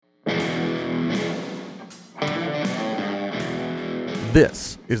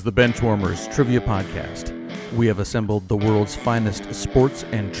This is the Benchwarmers Trivia Podcast. We have assembled the world's finest sports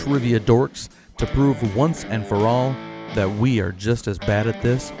and trivia dorks to prove once and for all that we are just as bad at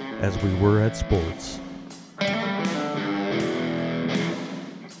this as we were at sports.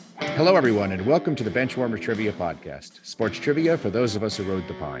 Hello, everyone, and welcome to the Benchwarmers Trivia Podcast, sports trivia for those of us who rode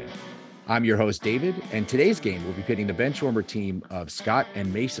the pine. I'm your host, David, and today's game will be pitting the Benchwarmer team of Scott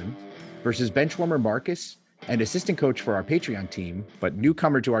and Mason versus Benchwarmer Marcus and assistant coach for our Patreon team, but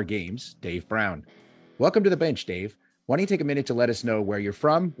newcomer to our games, Dave Brown. Welcome to the bench, Dave. Why don't you take a minute to let us know where you're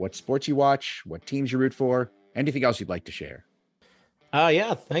from, what sports you watch, what teams you root for, anything else you'd like to share.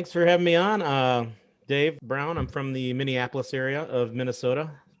 Yeah, thanks for having me on. Dave Brown, I'm from the Minneapolis area of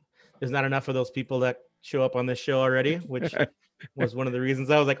Minnesota. There's not enough of those people that show up on this show already, which was one of the reasons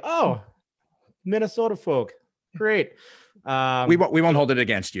I was like, oh, Minnesota folk. Great. We won't hold it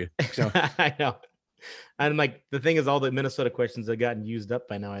against you. So. I know. And like, the thing is, all the Minnesota questions have gotten used up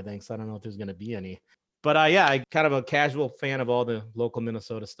by now, I think. So I don't know if there's going to be any. But yeah, I'm kind of a casual fan of all the local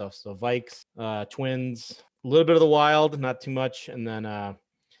Minnesota stuff. So Vikes, Twins, a little bit of the Wild, not too much. And then I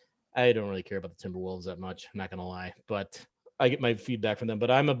don't really care about the Timberwolves that much. I'm not going to lie. But I get my feedback from them. But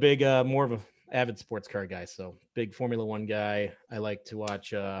I'm a big, more of an avid sports car guy. So big Formula One guy. I like to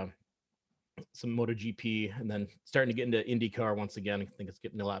watch some MotoGP, and then starting to get into IndyCar once again. I think it's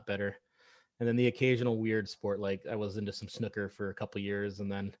getting a lot better. And then the occasional weird sport, like I was into some snooker for a couple of years.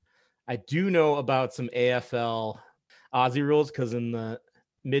 And then I do know about some AFL Aussie rules, because in the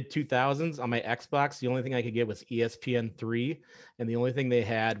mid 2000s on my Xbox, the only thing I could get was ESPN 3. And the only thing they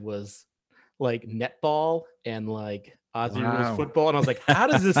had was like netball and like Aussie rules football. And I was like, how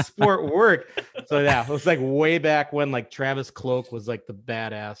does this sport work? So yeah, it was like way back when like Travis Cloak was like the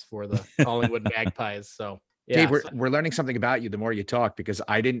badass for the Hollywood Magpies. So yeah, Dave, we're learning something about you the more you talk, because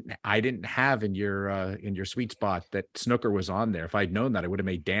I didn't have in your sweet spot that snooker was on there. If I'd known that, I would have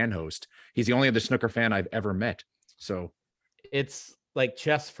made Dan host. He's the only other snooker fan I've ever met. So it's like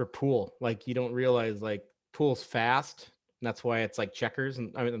chess for pool. Like, you don't realize like pool's fast. And that's why it's like checkers.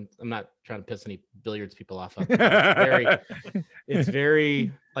 And I mean, I'm not trying to piss any billiards people off. It's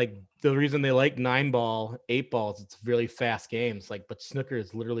very like, the reason they like 9-ball, 8 balls, it's really fast games. Like, but snooker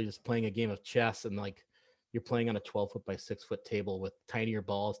is literally just playing a game of chess, and like, you're playing on a 12-foot by 6-foot table with tinier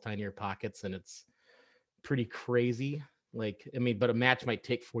balls, tinier pockets, and it's pretty crazy. Like, I mean, but a match might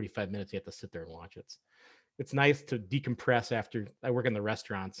take 45 minutes. You have to sit there and watch it. It's nice to decompress after. I work in the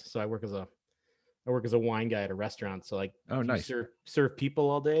restaurants, so I work as a wine guy at a restaurant. So like, nice. You serve people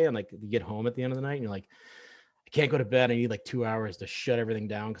all day, and like, you get home at the end of the night and you're like, I can't go to bed. I need like 2 hours to shut everything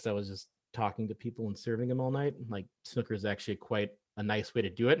down, because I was just talking to people and serving them all night. Like, snooker is actually quite a nice way to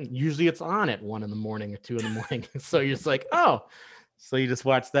do it. And usually it's on at 1 a.m. or 2 a.m. So you're just like, oh, so you just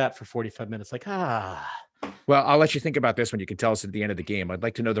watch that for 45 minutes. Like, Well, I'll let you think about this when you can tell us at the end of the game. I'd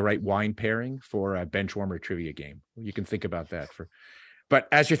like to know the right wine pairing for a Benchwarmer trivia game. You can think about that but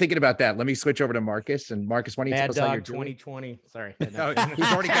as you're thinking about that, let me switch over to Marcus. And Marcus, why don't you tell us how you're doing? 2020. Sorry. No,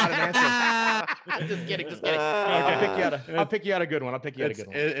 he's already got an answer. Just kidding. I'll pick you out a good one.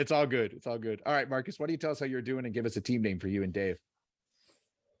 It's all good. It's all good. All right, Marcus, why don't you tell us how you're doing and give us a team name for you and Dave?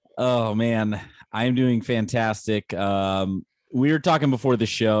 Oh man, I'm doing fantastic. We were talking before the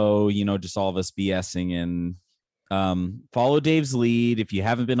show, just all of us BSing, and follow Dave's lead. If you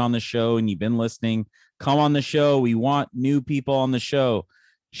haven't been on the show and you've been listening, come on the show. We want new people on the show.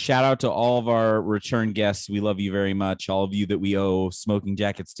 Shout out to all of our return guests. We love you very much. All of you that we owe smoking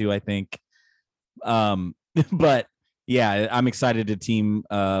jackets to, I think. But yeah, I'm excited to team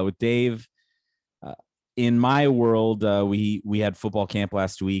with Dave. In my world, we had football camp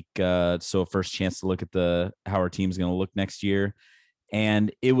last week, so first chance to look at how our team's going to look next year,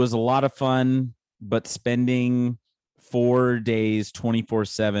 and it was a lot of fun. But spending 4 days,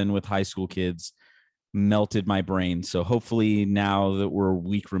 24/7 with high school kids melted my brain. So hopefully, now that we're a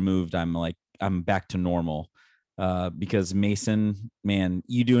week removed, I'm back to normal. Because Mason, man,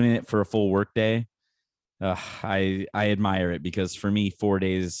 you doing it for a full work day, I admire it, because for me, 4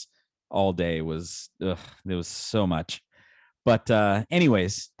 days all day there was so much. But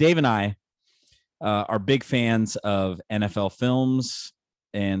anyways, Dave and I are big fans of NFL films,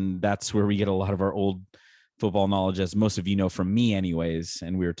 and that's where we get a lot of our old football knowledge, as most of you know from me anyways,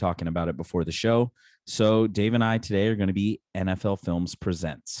 and we were talking about it before the show. So Dave and I today are going to be NFL Films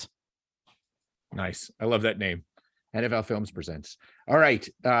Presents. Nice. I love that name. NFL Films Presents. All right.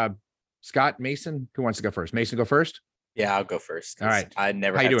 Scott, Mason, who wants to go first? Mason, go first? Yeah, I'll go first. All right. I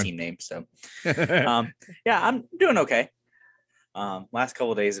never How had you a doing? team name, so yeah, I'm doing okay. Last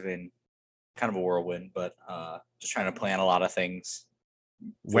couple of days have been kind of a whirlwind, but just trying to plan a lot of things.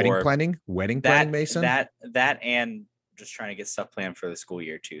 Wedding planning, Mason? That and just trying to get stuff planned for the school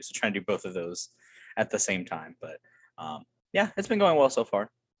year too. So trying to do both of those at the same time. But yeah, it's been going well so far.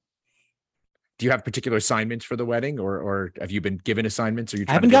 Do you have particular assignments for the wedding, or have you been given assignments? Or you?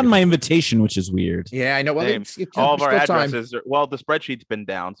 I haven't gotten my invitation, which is weird. Yeah, I know. Well, Same. All of our addresses are, well, the spreadsheet's been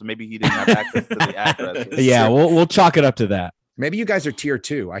down, so maybe he didn't have access to the addresses. Yeah, we'll chalk it up to that. Maybe you guys are tier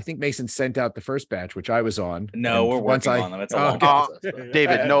 2. I think Mason sent out the first batch, which I was on. No, we're working on them. It's a long process.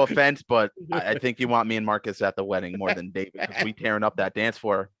 David, no offense, but I think you want me and Marcus at the wedding more than David, because we tearing up that dance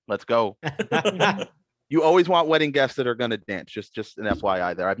floor. Let's go. You always want wedding guests that are going to dance. Just an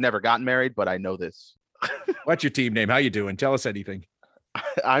FYI there. I've never gotten married, but I know this. What's your team name? How you doing? Tell us anything.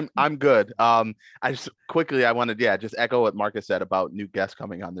 I'm good. I wanted just echo what Marcus said about new guests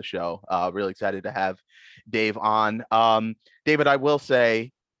coming on the show. Really excited to have Dave on. David, I will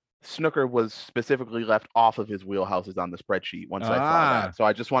say snooker was specifically left off of his wheelhouses on the spreadsheet once I saw that. So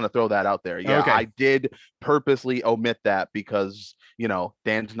I just want to throw that out there. Yeah, okay. I did purposely omit that because,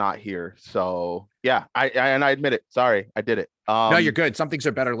 Dan's not here. So yeah, I admit it. Sorry, I did it. No, you're good. Some things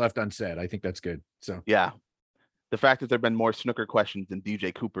are better left unsaid. I think that's good. So yeah. The fact that there've been more snooker questions than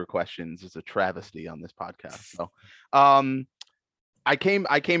DJ Cooper questions is a travesty on this podcast. So, I came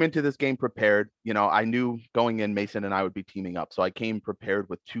into this game prepared. I knew going in Mason and I would be teaming up, so I came prepared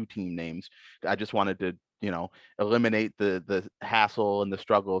with 2 team names. I just wanted to, eliminate the hassle and the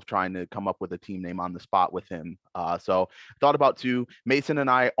struggle of trying to come up with a team name on the spot with him. So I thought about 2. Mason and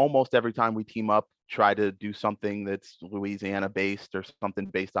I, almost every time we team up, try to do something that's Louisiana based or something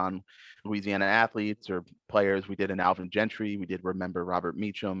based on Louisiana athletes or players. We did an Alvin Gentry. We did Remember Robert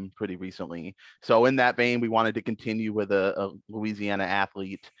Meacham pretty recently. So in that vein, we wanted to continue with a Louisiana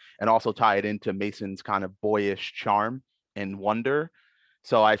athlete and also tie it into Mason's kind of boyish charm and wonder.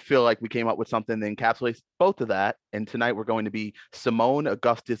 So I feel like we came up with something that encapsulates both of that. And tonight we're going to be Simone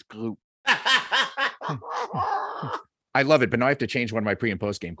Augustus Gloop. I love it, but now I have to change one of my pre and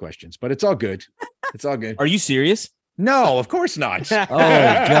post game questions, but it's all good. It's all good. Are you serious? No, of course not. Oh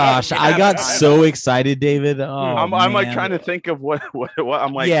gosh, I got so excited, David. I'm like trying to think of what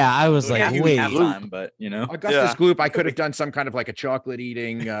I'm like. Yeah, I was like, wait, time, but Augustus Gloop. I could have done some kind of like a chocolate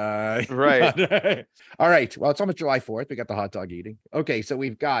eating. Right. All right. Well, it's almost July 4th. We got the hot dog eating. Okay, so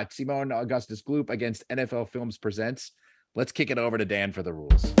we've got Simone Augustus Gloop against NFL Films Presents. Let's kick it over to Dan for the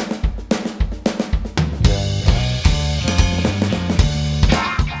rules.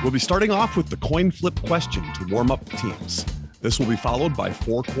 We'll be starting off with the coin flip question to warm up the teams. This will be followed by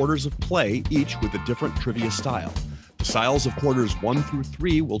 4 quarters of play, each with a different trivia style. The styles of quarters 1 through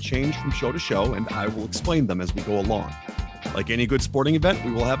 3 will change from show to show, and I will explain them as we go along. Like any good sporting event,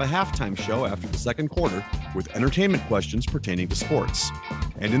 we will have a halftime show after the second quarter with entertainment questions pertaining to sports.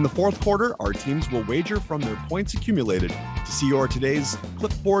 And in the fourth quarter, our teams will wager from their points accumulated to see who are today's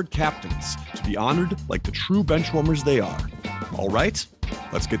clipboard captains, to be honored like the true benchwarmers they are. All right,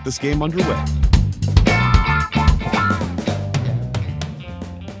 let's get this game underway.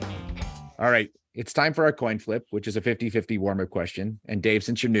 All right. It's time for our coin flip, which is a 50-50 warm-up question. And Dave,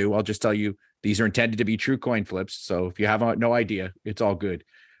 since you're new, I'll just tell you these are intended to be true coin flips. So if you have no idea, it's all good.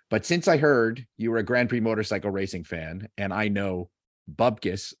 But since I heard you were a Grand Prix motorcycle racing fan, and I know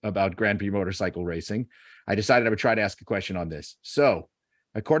bubkis about Grand Prix motorcycle racing, I decided I would try to ask a question on this. So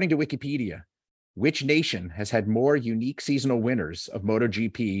according to Wikipedia, which nation has had more unique seasonal winners of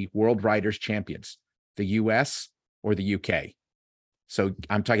MotoGP World Riders Champions, the US or the UK? So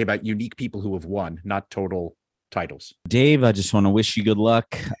I'm talking about unique people who have won, not total titles. Dave, I just want to wish you good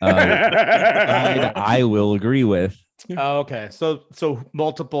luck. I will agree with. Oh, okay. So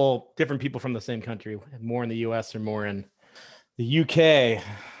multiple different people from the same country, more in the US or more in the UK.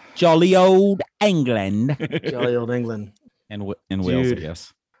 Jolly old England. Jolly old England. And Wales, I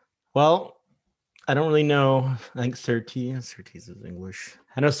guess. Well, I don't really know. I think Surtees is English.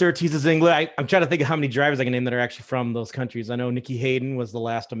 I know Surtees is English. I'm trying to think of how many drivers I can name that are actually from those countries. I know Nicky Hayden was the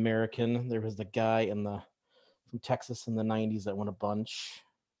last American. There was the guy from Texas in the 90s that won a bunch.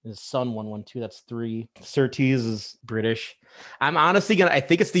 His son won one too. That's 3. Surtees is British. I'm honestly I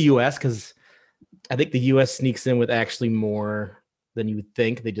think it's the US because I think the US sneaks in with actually more than you would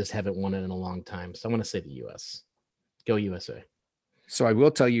think. They just haven't won it in a long time. So I'm going to say the US. Go USA. So I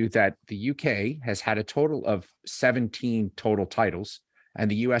will tell you that the UK has had a total of 17 total titles, and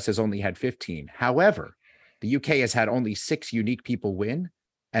the US has only had 15. However, the UK has had only 6 unique people win,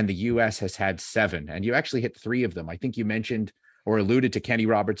 and the US has had 7. And you actually hit 3 of them. I think you mentioned or alluded to Kenny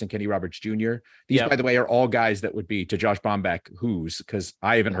Roberts and Kenny Roberts Jr. These, by the way, are all guys that would be to Josh Bomback, because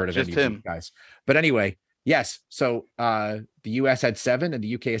I haven't heard of any of these guys. But anyway, yes. So the US had 7 and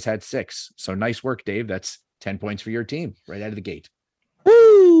the UK has had 6. So nice work, Dave. That's 10 points for your team right out of the gate.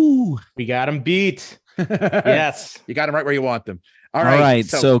 Woo! We got him beat. Yes. You got them right where you want them. All right.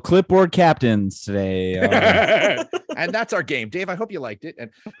 So clipboard captains today. And that's our game. Dave, I hope you liked it.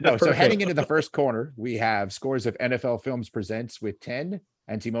 And no, so heading into the first corner, we have scores of NFL Films Presents with 10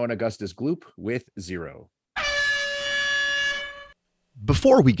 and Simone Augustus Gloop with 0.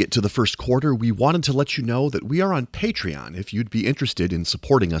 Before we get to the first quarter, we wanted to let you know that we are on Patreon if you'd be interested in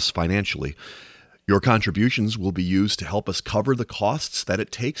supporting us financially. Your contributions will be used to help us cover the costs that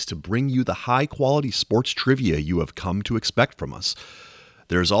it takes to bring you the high-quality sports trivia you have come to expect from us.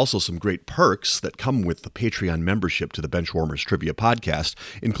 There's also some great perks that come with the Patreon membership to the Benchwarmers Trivia Podcast,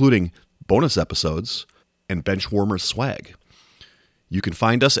 including bonus episodes and Benchwarmers swag. You can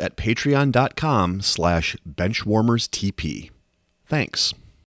find us at patreon.com/benchwarmerstp. Thanks.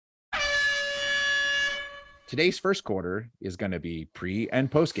 Today's first quarter is going to be pre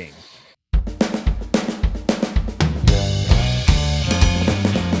and post game.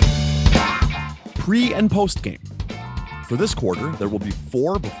 Pre and post game. For this quarter, there will be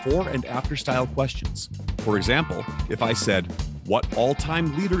 4 before and after style questions. For example, if I said, what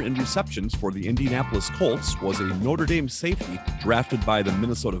all-time leader in receptions for the Indianapolis Colts was a Notre Dame safety drafted by the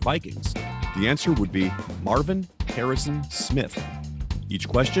Minnesota Vikings, the answer would be Marvin Harrison Smith. Each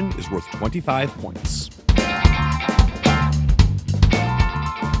question is worth 25 points.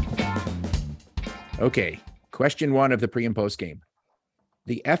 Okay, question 1 of the pre and post game.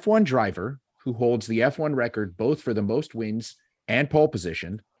 The F1 driver who holds the F1 record both for the most wins and pole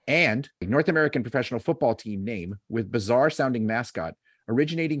position and a North American professional football team name with bizarre sounding mascot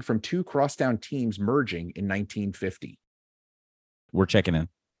originating from 2 crosstown teams merging in 1950. We're checking in.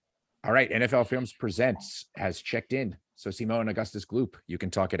 All right, NFL Films Presents has checked in. So Simone Augustus Gloop, you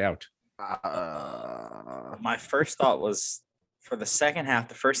can talk it out. My first thought was for the second half,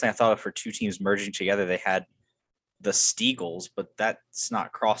 the first thing I thought of for 2 teams merging together, they had the Steagles, but that's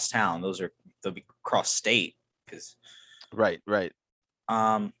not crosstown. They'll be cross state because Right.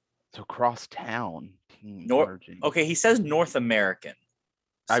 So crosstown team merging. Okay, he says North American.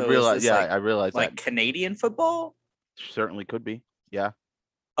 I So realize. is this I realize like that Canadian football. certainly could be. Yeah.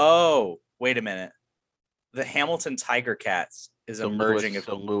 Oh, wait a minute. The Hamilton Tiger Cats is a merging of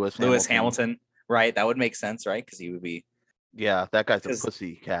Lewis Hamilton, right? That would make sense, right? Because he would be. Yeah, that guy's a 'Cause-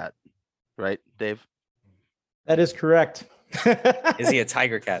 pussy cat, right, Dave? That is correct. Is he a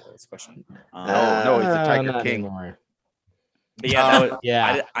Tiger Cat? That's the question. No, he's a Tiger not King. anymore. But yeah, that would,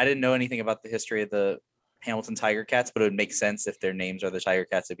 Yeah. I didn't know anything about the history of the Hamilton Tiger Cats, but it would make sense if their names are the Tiger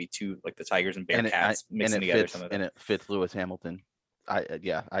Cats. It'd be 2 like the Tigers and Bearcats mixing together. It fits Lewis Hamilton.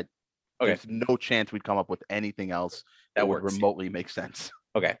 Okay. There's no chance we'd come up with anything else that would works. remotely make sense.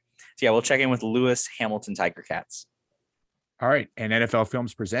 Okay. So yeah, we'll check in with Lewis Hamilton Tiger Cats. All right, and NFL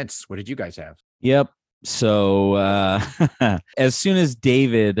Films Presents, what did you guys have? Yep. So as soon as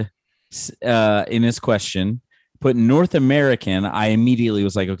David in his question put North American, I immediately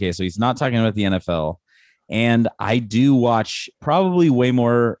was like, okay, so he's not talking about the NFL. And I do watch probably way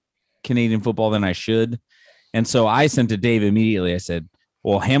more Canadian football than I should. And so I sent to Dave immediately. I said,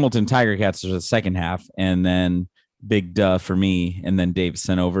 well, Hamilton Tiger Cats is the second half. And then big duh for me. And then Dave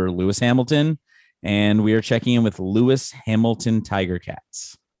sent over Lewis Hamilton. And we are checking in with Lewis Hamilton Tiger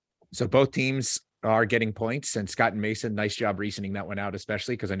Cats. So both teams are getting points, and Scott and Mason, nice job reasoning that one out,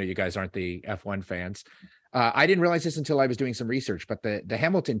 especially because I know you guys aren't the F1 fans. I didn't realize this until I was doing some research, but the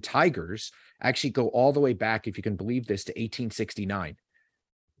Hamilton Tigers actually go all the way back, if you can believe this, to 1869.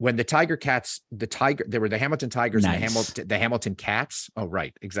 When the Tiger Cats, there were the Hamilton Tigers and the Hamilton Cats. Oh,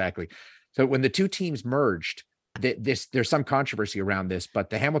 right, exactly. So when the 2 teams merged, there's some controversy around this, but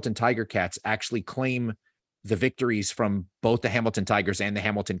the Hamilton Tiger Cats actually claim the victories from both the Hamilton Tigers and the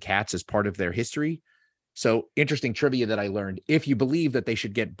Hamilton Cats as part of their history. So interesting trivia that I learned. If you believe that they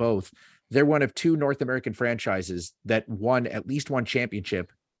should get both, they're one of 2 North American franchises that won at least one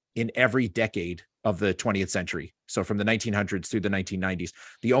championship in every decade of the 20th century. So from the 1900s through the 1990s,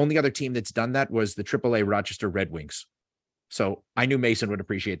 the only other team that's done that was the AAA Rochester Red Wings. So I knew Mason would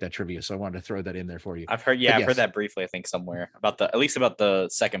appreciate that trivia. So I wanted to throw that in there for you. I've heard that briefly, I think somewhere about at least about the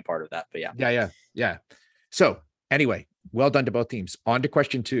second part of that, but yeah. Yeah. So anyway, well done to both teams. On to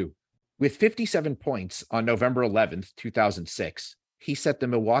question 2. With 57 points on November 11th, 2006, he set the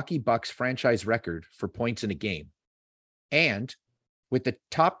Milwaukee Bucks franchise record for points in a game. And with the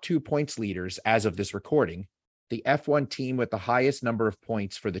top 2 points leaders as of this recording, the F1 team with the highest number of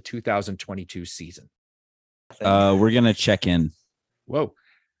points for the 2022 season. We're going to check in. Whoa.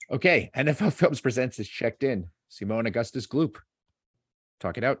 Okay. NFL Films Presents is checked in. Simone Augustus Gloop.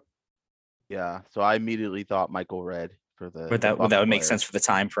 Talk it out. Yeah. So I immediately thought Michael Redd for the. But that would make sense for the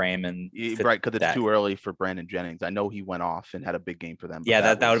time frame and Right, because it's that. too early for Brandon Jennings. I know he went off and had a big game for them. But Yeah,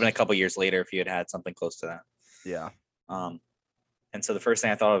 that would have was- been a couple years later if you had something close to that. Yeah. And so the first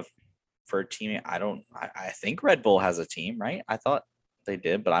thing I thought of for a team, I think Red Bull has a team, right? I thought they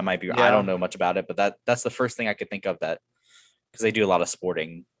did, but I might be. Yeah. I don't know much about it, but that's the first thing I could think of, that because they do a lot of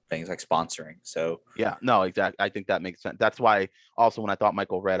sporting things like sponsoring. So Yeah, no, exactly. I think that makes sense. That's why also when I thought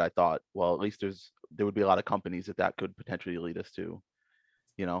Michael Red, I thought, well, at least there would be a lot of companies that could potentially lead us to,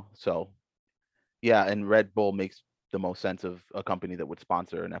 so yeah, and Red Bull makes the most sense of a company that would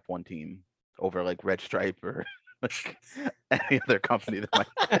sponsor an F1 team over like Red Stripe or like any other company that might.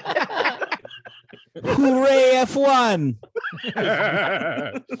 Hooray, F1!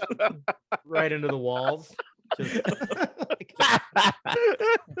 Right into the walls. Just,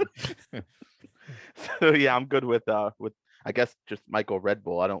 So yeah, I'm good with I guess just Michael Red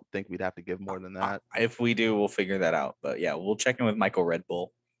Bull. I don't think we'd have to give more than that. if we do, we'll figure that out. But yeah, we'll check in with Michael Red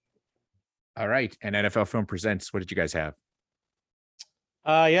Bull. All right. And NFL Film Presents, what did you guys have?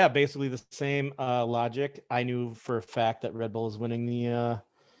 yeah, basically the same logic. I knew for a fact that Red Bull is winning the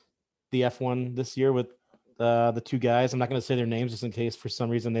F1 this year with the two guys. I'm not going to say their names just in case for some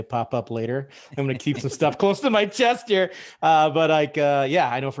reason they pop up later. I'm going to keep some stuff close to my chest here. But yeah,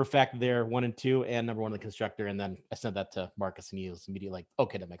 I know for a fact that they're 1 and 2 and number 1 in the constructor. And then I sent that to Marcus and he was immediately like,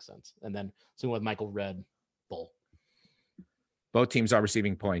 okay, that makes sense. And then same with Michael Red Bull. Both teams are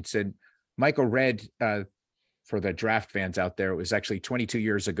receiving points. And Michael Red, for the draft fans out there, it was actually 22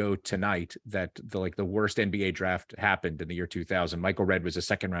 years ago tonight that the worst NBA draft happened in the year 2000. Michael Red was a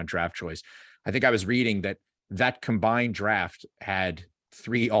second-round draft choice. I think I was reading that combined draft had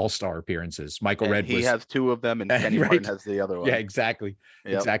 3 All-Star appearances. Michael And Red he has 2 of them, and Kenny Right. Martin has the other one. Yeah, exactly.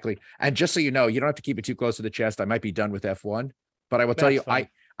 Yep. Exactly. And just so you know, you don't have to keep it too close to the chest. I might be done with F1, but I will tell That's you, fine.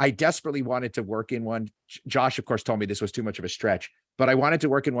 I desperately wanted to work in one. Josh, of course, told me this was too much of a stretch, but I wanted to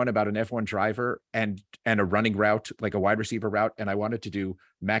work in one about an F1 driver and a running route, like a wide receiver route. And I wanted to do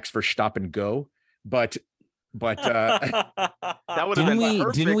Max Verstappen go, but That would have been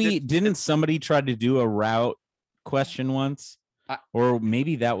perfect. Didn't somebody try to do a route question once? Or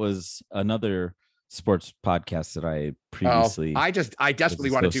maybe that was another sports podcast that I previously. I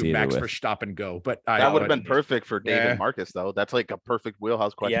desperately want to do associated Max with. Verstappen go, but That would have been perfect for Dave Yeah. and Marcus, though. That's like a perfect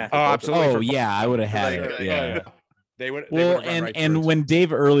wheelhouse question. Yeah. for Oh, both of absolutely. them. Oh yeah, I would have had Like, it. Yeah. They would. Well, and when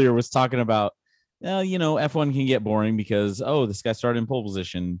Dave earlier was talking about, F1 can get boring because this guy started in pole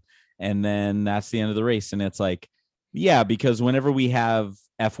position, and then that's the end of the race, and it's like, yeah, because whenever we have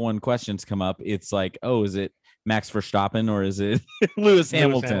F1 questions come up, it's like, is it Max Verstappen or is it Lewis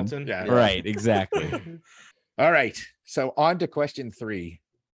Hamilton? Yeah. Right, exactly. All right. So on to question 3.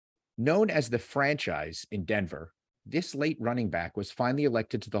 Known as the franchise in Denver, this late running back was finally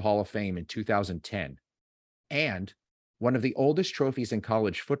elected to the Hall of Fame in 2010, and one of the oldest trophies in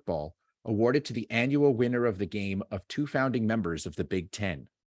college football, awarded to the annual winner of the game of 2 founding members of the Big Ten.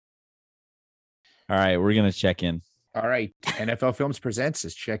 All right, we're gonna check in. All right. NFL Films Presents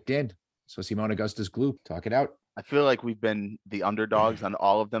is checked in. So Simone Augustus Gloop, talk it out. I feel like we've been the underdogs on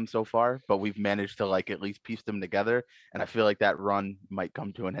all of them so far, but we've managed to at least piece them together. And I feel like that run might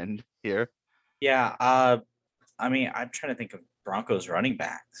come to an end here. Yeah. I mean, I'm trying to think of Broncos running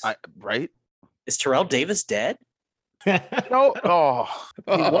backs. Right? Is Terrell Davis dead? No.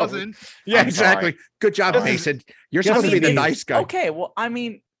 He wasn't. Yeah, I'm exactly. Good job, This is- Mason. You're supposed to be the nice guy. Okay. Well, I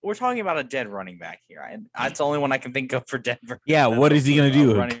mean, we're talking about a dead running back here. That's the only one I can think of for Denver. Yeah, what is he gonna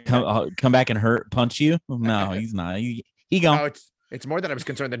do? Running Come back and punch you? No, he's not. He gone. No, it's more that I was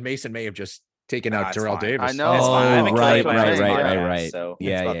concerned that Mason may have just taken Nah, out it's Terrell fine. Davis. I know. It's fine. I haven't right, claimed my right, own right, running right. back, So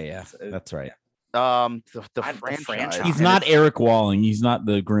Yeah, it's- That's right. The The franchise. He's and not Eric Walling. He's not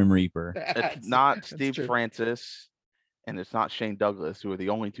the Grim Reaper. It's not That's Steve true. Francis, and it's not Shane Douglas, who are the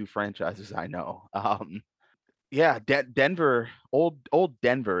only 2 franchises I know. Yeah, Denver, old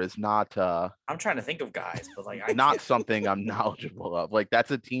Denver is not I'm trying to think of guys, but like not something I'm knowledgeable of. Like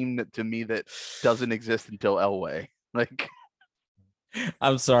that's a team that to me that doesn't exist until Elway. Like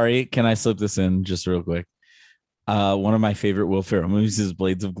I'm sorry. Can I slip this in just real quick? One of my favorite Will Ferrell movies is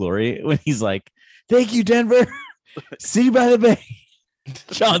Blades of Glory, when he's like, "Thank you, Denver. See you by the bay."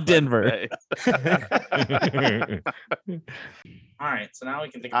 John Denver. All right, so now we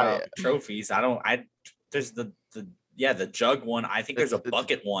can think about trophies. There's the jug one. I think there's a It's-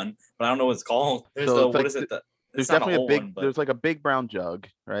 bucket one, but I don't know what it's called. There's So the it's what like is it? there's It's not definitely an a old big one, but there's like a big brown jug,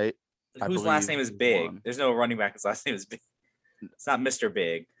 right? I whose last believe name is is Big? one. There's no running back whose last name is Big. It's not Mr.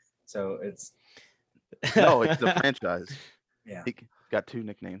 Big, so it's No, it's the franchise. yeah. He got 2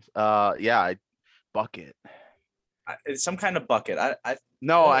 nicknames. Bucket. It's some kind of bucket.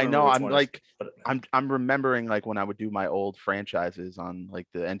 No, don't I remember know. which I'm one it is, like, but I'm remembering like when I would do my old franchises on like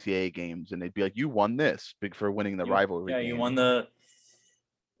the NCAA games, and they'd be like, "You won this big for winning the rivalry." Yeah, game. you won the.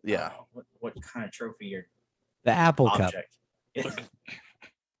 Yeah. What kind of trophy or The Apple Cup. object? All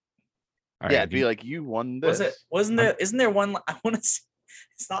Yeah, right, it'd be like, "You won this." Was it? Wasn't there? Isn't there one? I want to.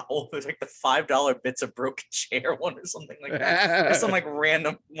 It's not old. It's like the $5 bits of broken chair one or something like that. There's some like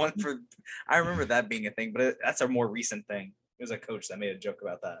random one for. I remember that being a thing, but that's a more recent thing. It was a coach that made a joke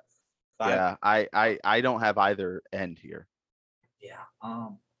about that. Yeah, I don't have either end here. Yeah.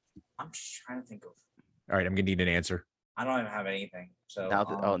 I'm just trying to think of. All right, I'm gonna need an answer. I don't even have anything. So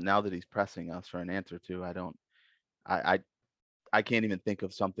Now that he's pressing us for an answer too, I can't even think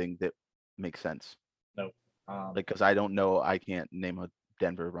of something that makes sense. Like, because I don't know, I can't name a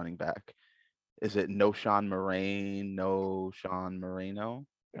Denver running back. Is it no Sean Moreno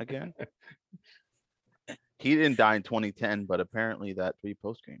again? He didn't die in 2010, but apparently that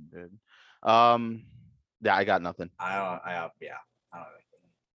post game did. Yeah, I got nothing. I don't have anything.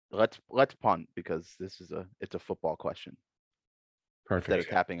 Let's punt because it's a football question. Instead Perfect. of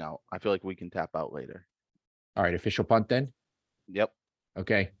tapping out. I feel like we can tap out later. All right, official punt then. Yep.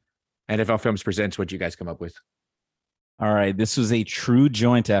 Okay. NFL Films presents what you guys come up with. All right, this was a true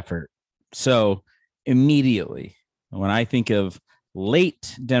joint effort. So immediately, when I think of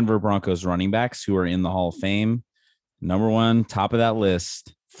late Denver Broncos running backs who are in the Hall of Fame, number one, top of that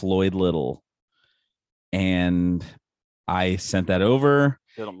list, Floyd Little. And I sent that over,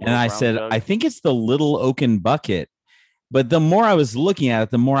 and I said, I think it's the Little Oaken Bucket. But the more I was looking at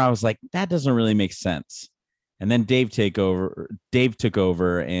it, the more I was like, that doesn't really make sense. And then Dave took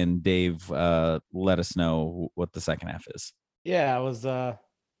over, and Dave let us know what the second half is. Yeah, I was.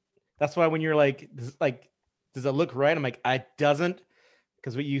 That's why when you're like, does it look right? I'm like, I doesn't,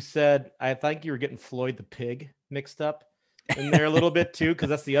 because what you said, I think you were getting Floyd the pig mixed up in there a little bit too, because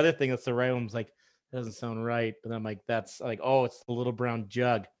that's the other thing that's the right one. Was like, that doesn't sound right. But I'm like, that's like, oh, it's the little brown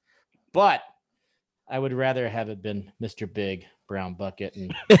jug. But I would rather have it been Mr. Big Brown Bucket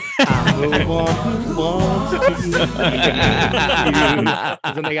and I'm the one who wants to.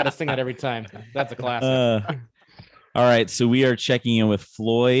 Then they got to sing that every time. That's a classic. All right, so we are checking in with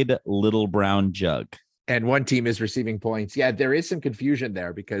Floyd Little Brown Jug. And one team is receiving points. Yeah, there is some confusion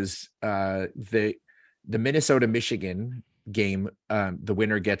there because the Minnesota-Michigan game, the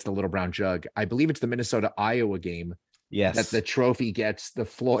winner gets the Little Brown Jug. I believe it's the Minnesota-Iowa game. Yes. That the trophy gets the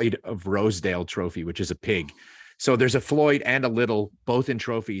Floyd of Rosedale trophy, which is a pig. So there's a Floyd and a Little, both in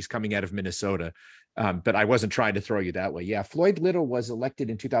trophies coming out of Minnesota. But I wasn't trying to throw you that way. Yeah, Floyd Little was elected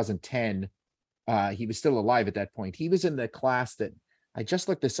in 2010. He was still alive at that point. He was in the class that I just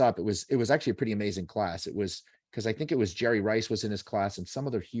looked this up. It was actually a pretty amazing class. It was because I think it was Jerry Rice was in his class and some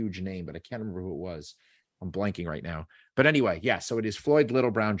other huge name, but I can't remember who it was. I'm blanking right now. But anyway, yeah. So it is Floyd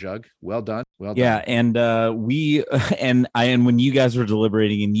Little Brown Jug. Well done. Well done. Yeah, and when you guys were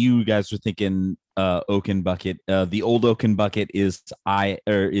deliberating and you guys were thinking Oaken Bucket, the old Oaken Bucket is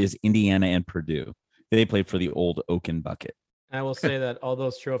Indiana and Purdue. They played for the old Oaken Bucket. I will say that all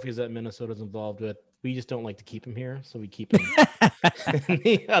those trophies that Minnesota's involved with, we just don't like to keep them here, so we keep them in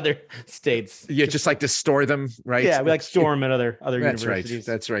the other states. You just like to store them, right? Yeah, we like store them at other That's universities. Right.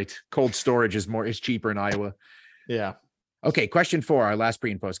 That's right. Cold storage is cheaper in Iowa. Yeah. Okay, question 4, our last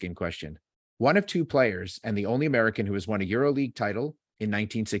pre and post game question. One of two players and the only American who has won a EuroLeague title in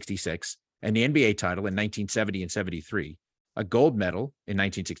 1966, and the NBA title in 1970 and 73, a gold medal in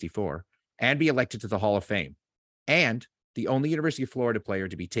 1964, and be elected to the Hall of Fame, and the only University of Florida player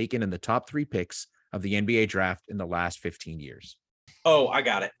to be taken in the top 3 picks of the NBA draft in the last 15 years. Oh, I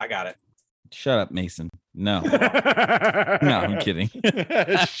got it. Shut up, Mason. No. No, I'm kidding.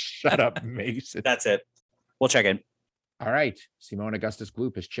 Shut up, Mason. That's it. We'll check in. All right. Simone Augustus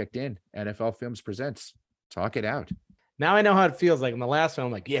Gloop has checked in. NFL Films presents Talk It Out. Now I know how it feels like. In the last one,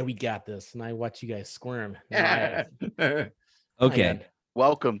 I'm like, yeah, we got this. And I watch you guys squirm. Okay.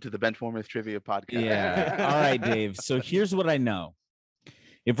 Welcome to the Benchwarmers Trivia Podcast. Yeah. All right, Dave. So here's what I know.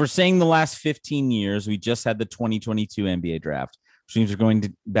 If we're saying the last 15 years, we just had the 2022 NBA draft, which means we're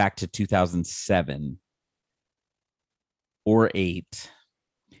going back to 2007 or 8.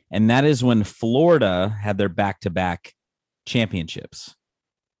 And that is when Florida had their back-to-back championships.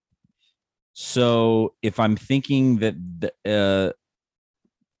 So if I'm thinking that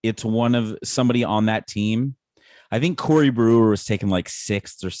it's one of somebody on that team, I think Corey Brewer was taken like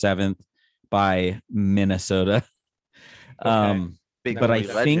 6th or 7th by Minnesota. Okay. Big but I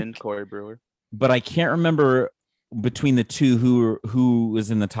legend, think Corey Brewer. But I can't remember between the two who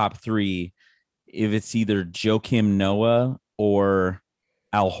was in the top 3, if it's either Joakim Noah or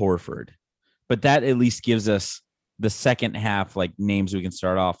Al Horford. But that at least gives us the second half, like names we can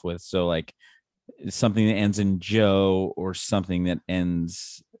start off with. So like something that ends in Joe or something that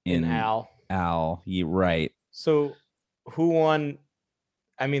ends In Al. Al. Yeah, right. So who won?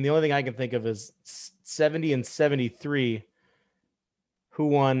 I mean, the only thing I can think of is 70 and 73. Who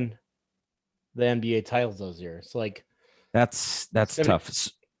won the NBA titles those years? So like That's 70 tough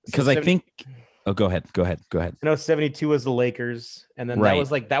because I 70 think. Oh, go ahead. I know 72 was the Lakers, and then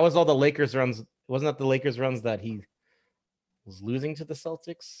Right. that was all the Lakers runs. Wasn't that the Lakers runs that he was losing to the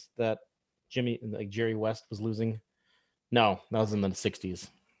Celtics? That Jerry West was losing? No, that was in the 60s.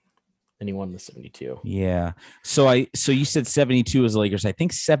 And he won the 72. Yeah. So you said 72 was the Lakers. I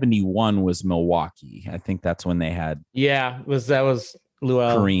think 71 was Milwaukee. I think that's when they had Yeah, that was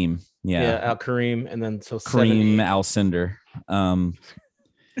Luau. Kareem. Yeah. Al Kareem, and then so Kareem 70. Alcindor.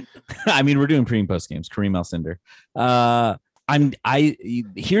 I mean, we're doing pre and post games. Kareem Alcindor.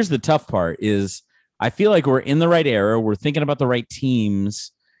 Here's the tough part is I feel like we're in the right era. We're thinking about the right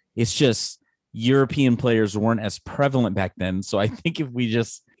teams. It's just European players weren't as prevalent back then. So I think if we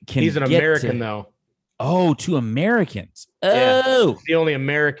just can, He's an American though. Oh, 2 Americans. Yeah. Oh, The only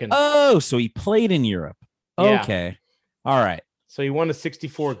American. oh, so he played in Europe. Yeah. Okay. All right. So he won the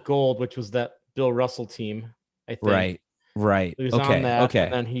 64 gold, which was that Bill Russell team, I think. Right. He was Okay. on that. Okay.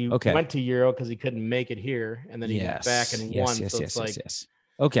 And then he went to Euro because he couldn't make it here. And then he went back and won. Yes.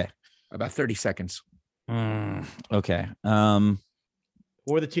 Okay. About 30 seconds. Okay. What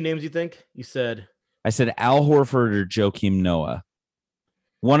were the 2 names you think? You said I said Al Horford or Joakim Noah.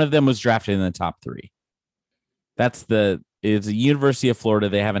 One of them was drafted in the top 3. It's a University of Florida.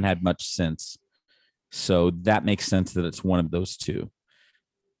 They haven't had much since. So that makes sense that it's one of those 2.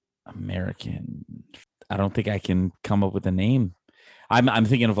 American. I don't think I can come up with a name. I'm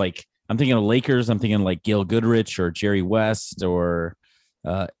thinking of Lakers. I'm thinking like Gail Goodrich or Jerry West or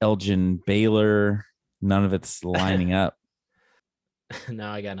Elgin Baylor. None of it's lining up. no,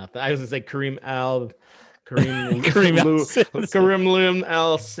 I got nothing. I was gonna say Kareem Kareem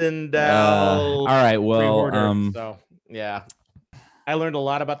Alcindor. All right. Well, so yeah. I learned a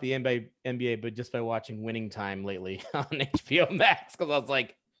lot about the NBA, but just by watching Winning Time lately on HBO Max, because I was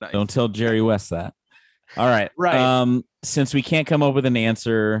like, Nice. don't tell Jerry West that. All right. Right. Since we can't come up with an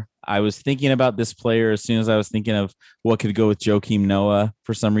answer, I was thinking about this player as soon as I was thinking of what could go with Joakim Noah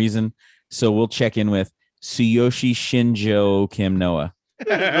for some reason. So we'll check in with Tsuyoshi Shinjo Kim Noah.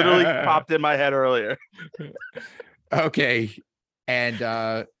 Literally popped in my head earlier. Okay. And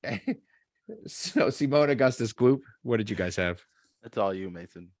so Simone Augustus Gloop, what did you guys have? That's all you,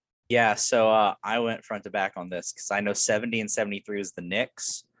 Mason. Yeah, so I went front to back on this because I know 70 and 73 was the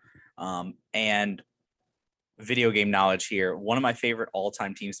Knicks. And video game knowledge here, one of my favorite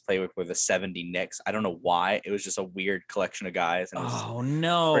all-time teams to play with were the 70 Knicks. I don't know why. It was just a weird collection of guys. And it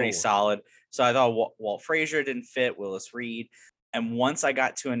was pretty solid. So I thought Walt Frazier didn't fit, Willis Reed. And once I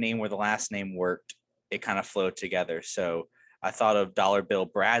got to a name where the last name worked, it kind of flowed together. So I thought of Dollar Bill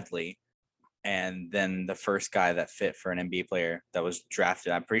Bradley. And then the first guy that fit for an NBA player that was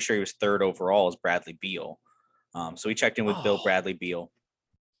drafted, I'm pretty sure he was 3rd overall, is Bradley Beal. So we checked in with Bill Bradley Beal.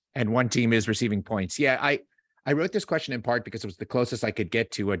 And one team is receiving points. Yeah, I wrote this question in part because it was the closest I could get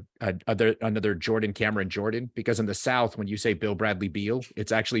to another Jordan Cameron Jordan, because in the South, when you say Bill Bradley Beal,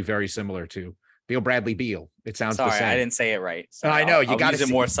 it's actually very similar to Bill Bradley Beal. It sounds the same. I didn't say it right. So I know you got to use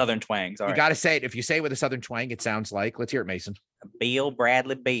it more Southern twang. You got to say it. If you say it with a Southern twang, it sounds like. Let's hear it, Mason. Bill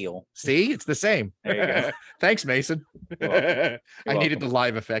Bradley Beal. See, it's the same. There you go. Thanks, Mason. I needed the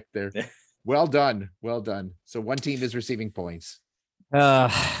live effect there. Well done. So one team is receiving points. We were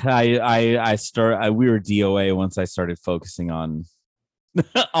DOA once I started focusing on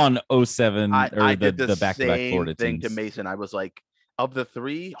 07 I did the back-to-back Florida thing teams. to Mason. I was like, of the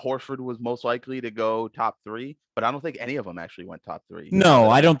 3, Horford was most likely to go top 3, but I don't think any of them actually went top 3. No,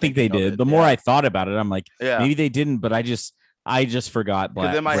 I don't think they did. The more I thought about it, I'm like, yeah, maybe they didn't, but I just forgot.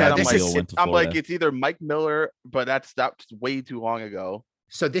 Because in my head, I'm Florida. like, it's either Mike Miller, but that's way too long ago.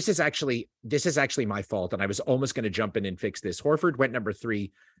 So this is actually my fault, and I was almost going to jump in and fix this. Horford went number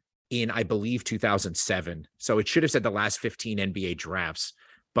 3 in, I believe, 2007. So it should have said the last 15 NBA drafts.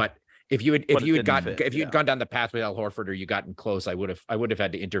 But if you had gone down the path with Al Horford, or you gotten close, I would have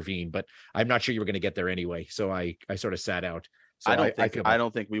had to intervene. But I'm not sure you were going to get there anyway. So I sort of sat out. So I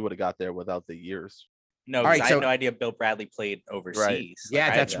don't think we would have got there without the years. No, I had no idea Bill Bradley played overseas. Right.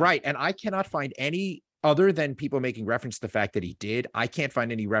 Yeah, that's right. And I cannot find any, other than people making reference to the fact that he did, I can't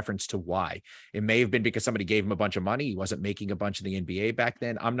find any reference to why. It may have been because somebody gave him a bunch of money. He wasn't making a bunch in the NBA back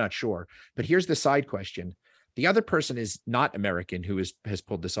then. I'm not sure. But here's the side question. The other person is not American who has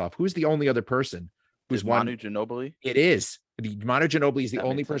pulled this off. Who's the only other person who's won? Manu Ginobili? It is. Manu Ginobili is the That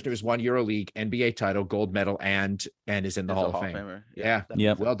only makes person who sense. has won EuroLeague, NBA title, gold medal, and is in the Is a Hall of Fame. Famer. Yeah. that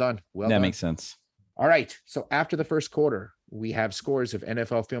Yep. makes Well done. Well that done. makes sense. All right. So after the first quarter, we have scores of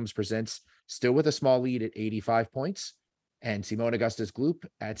NFL Films Presents still with a small lead at 85 points and Simone Augustus Gloop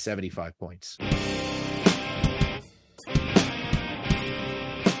at 75 points.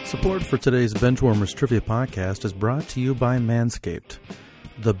 Support for today's Benchwarmers Trivia Podcast is brought to you by Manscaped,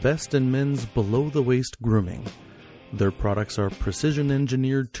 the best in men's below-the-waist grooming. Their products are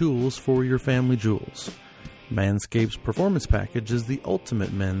precision-engineered tools for your family jewels. Manscaped's Performance Package is the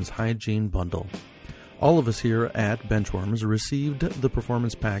ultimate men's hygiene bundle. All of us here at Benchwarmers received the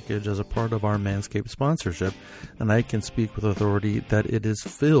Performance Package as a part of our Manscaped sponsorship, and I can speak with authority that it is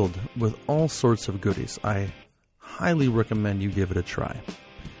filled with all sorts of goodies. I highly recommend you give it a try.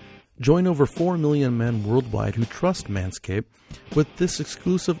 Join over 4 million men worldwide who trust Manscaped with this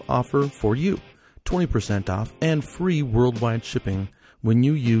exclusive offer for you. 20% off and free worldwide shipping when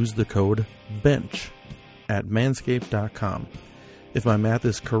you use the code BENCH at manscaped.com. If my math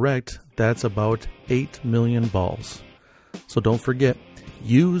is correct, that's about 8 million balls. So don't forget,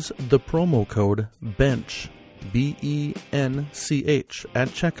 use the promo code BENCH, BENCH, at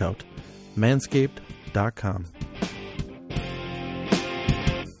checkout, manscaped.com.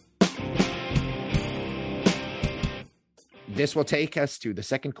 This will take us to the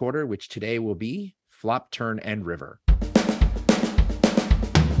second quarter, which today will be Flop, Turn, and River.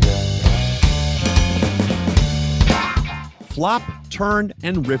 Flop, Turn,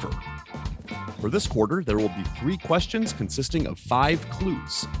 and River. For this quarter, there will be 3 questions consisting of 5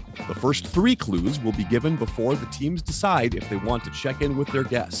 clues. The first 3 clues will be given before the teams decide if they want to check in with their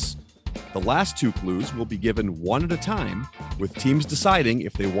guests. The last 2 clues will be given one at a time, with teams deciding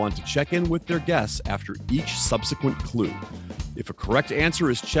if they want to check in with their guests after each subsequent clue. If a correct answer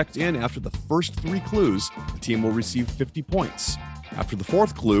is checked in after the first 3 clues, the team will receive 50 points. After the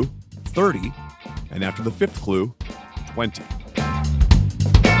 4th clue, 30, and after the 5th clue, 20.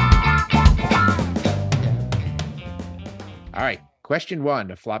 All right. Question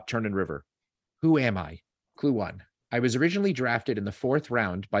 1 of Flop, Turn, and River. Who am I? Clue 1. I was originally drafted in the 4th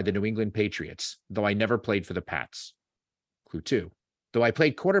round by the New England Patriots, though I never played for the Pats. Clue 2. Though I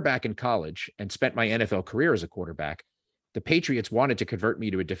played quarterback in college and spent my NFL career as a quarterback, the Patriots wanted to convert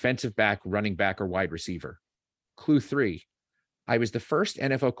me to a defensive back, running back, or wide receiver. Clue 3. I was the first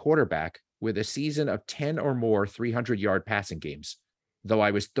NFL quarterback with a season of 10 or more 300-yard passing games, though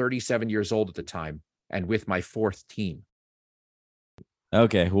I was 37 years old at the time and with my 4th team.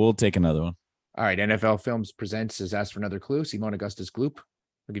 Okay, we'll take another one. All right, NFL Films Presents has asked for another clue. Simone Augustus Gloop.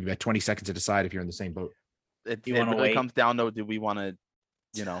 I'll give you about 20 seconds to decide if you're in the same boat. It You wanna really wait? comes down to, do we want to,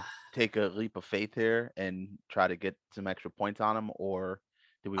 take a leap of faith here and try to get some extra points on them, or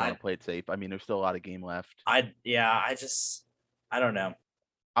do we want I- to play it safe? I mean, there's still a lot of game left. I don't know.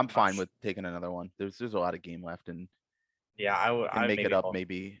 I'm fine with taking another one. There's a lot of game left, and Yeah, I would. can I make maybe it up hold-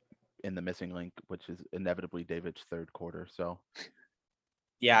 maybe in the missing link, which is inevitably David's 3rd quarter. So,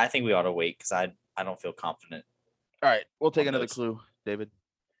 Yeah, I think we ought to wait because I don't feel confident. all right, we'll take On another those. clue, David.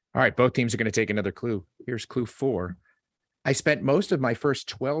 All right, both teams are going to take another clue. Here's clue 4. I spent most of my first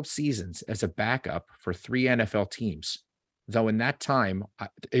 12 seasons as a backup for 3 NFL teams, though in that time,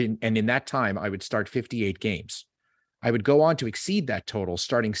 in that time, I would start 58 games. I would go on to exceed that total,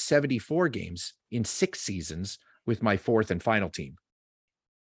 starting 74 games in 6 seasons with my 4th and final team.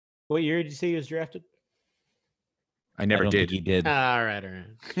 What year did you say he was drafted? I never I don't did. think he did. All right.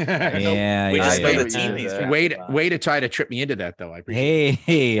 Yeah, we yeah, just know know what the you team did he's there. drafted by. Way to try to trip me into that, though. I appreciate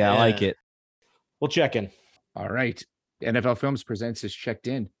Hey, I like Yeah. it. We'll check in. it. All right. NFL Films Presents is checked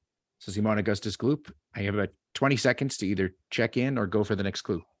in. So Simone Augustus Gloop, I have about 20 seconds to either check in or go for the next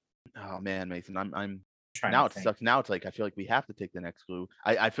clue. Oh man, Mason, I'm Trying now to it think. sucks. Now it's like I feel like we have to take the next clue.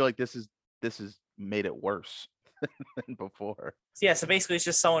 I feel like this is made it worse than before. Yeah, so basically it's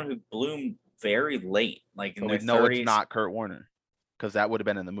just someone who bloomed very late, like in But their we know 30s. it's not Kurt Warner, because that would have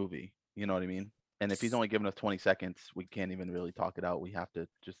been in the movie. You know what I mean? And if he's only giving us 20 seconds, we can't even really talk it out. We have to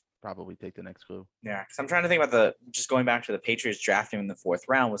just probably take the next clue. Yeah, because I'm trying to think about just going back to the Patriots drafting him in the 4th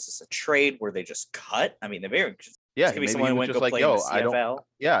round. Was this a trade where they just cut? I mean, Yeah, could be maybe someone he who was went just go like, play yo, in the CFL.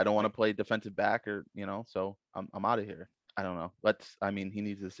 I don't want to play defensive back, or so I'm out of here. I don't know. He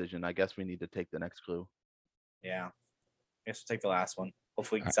needs a decision. I guess we need to take the next clue. Yeah, I guess we'll take the last one.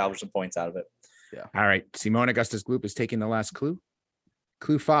 Hopefully, we can Alright. salvage some points out of it. All right. Simone Augustus Gloop is taking the last clue.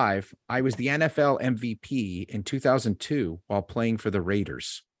 Clue 5. I was the NFL MVP in 2002 while playing for the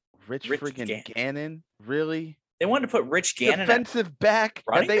Raiders. Rich Rich friggin' Gannon. Gannon, really? They wanted to put Rich Gannon. At, Defensive back? Have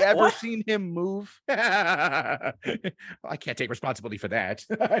running they back? ever What? seen him move? Well, I can't take responsibility for that.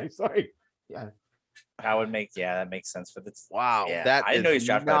 Sorry. Yeah. That makes sense for this. Wow, Yeah, that I didn't know he is was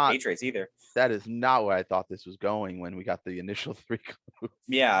drafted by not- the Patriots either. That is not where I thought this was going when we got the initial 3 clues.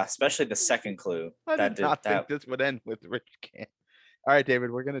 Yeah, especially the second clue. I That did not think this would end with Rich Gannon. All right,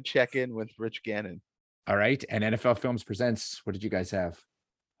 David, we're gonna check in with Rich Gannon. All right. And NFL Films presents. What did you guys have?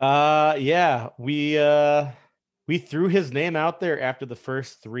 Yeah, we threw his name out there after the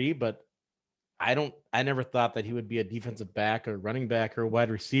first 3, but I never thought that he would be a defensive back or running back or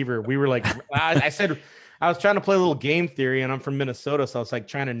wide receiver. We were like, I said, I was trying to play a little game theory, and I'm from Minnesota, so I was like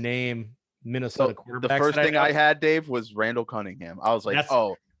trying to name Minnesota So quarterbacks. the first that thing I had, Dave, was Randall Cunningham. I was like, That's-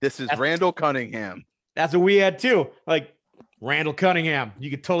 oh, this is that's- Randall Cunningham. That's what we had too. Like Randall Cunningham, you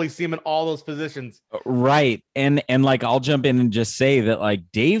could totally see him in all those positions. Right. And like I'll jump in and just say that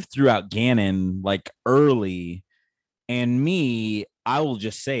like Dave threw out Gannon like early, and me, I will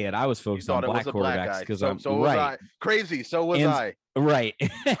just say it. I was You focused on thought it black was a black quarterbacks guy. because So, I'm so was right. I. Crazy. So was And- I. Right.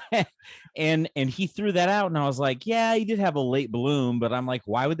 and he threw that out, and I was like, yeah, he did have a late bloom, but I'm like,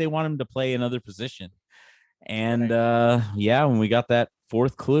 why would they want him to play another position? And yeah, when we got that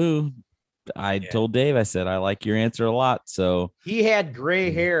 4th clue, I told Dave, I said, I like your answer a lot. So He had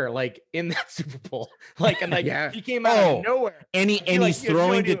gray hair like in that Super Bowl. Like, and like Yeah. he came out Oh, of nowhere. and I feel like he's you had no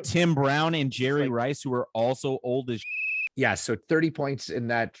throwing to idea. Tim Brown and Jerry like- Rice, who are also old as Yeah. So 30 points in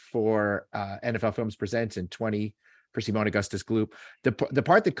that for NFL Films presents and 20 for Simone Augustus Gloop. The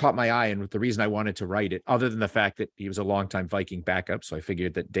part that caught my eye and the reason I wanted to write it, other than the fact that he was a longtime Viking backup, so I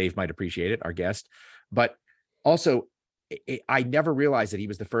figured that Dave might appreciate it, our guest, but also I never realized that he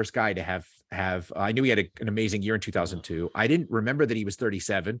was the first guy to have. I knew he had an amazing year in 2002. I didn't remember that he was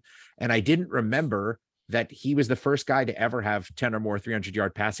 37, and I didn't remember that he was the first guy to ever have 10 or more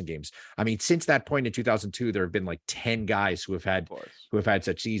 300-yard passing games. I mean, since that point in 2002, there have been like 10 guys who have had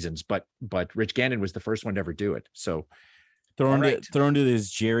such seasons, but Rich Gannon was the first one to ever do it. So thrown All right. to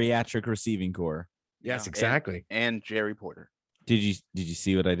his geriatric receiving core. yes, Yeah. exactly. And Jerry Porter. Did you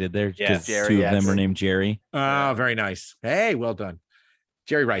see what I did there? Yeah, 'Cause 2 of them are geriatric. named Jerry. Oh, very nice. Hey, well done.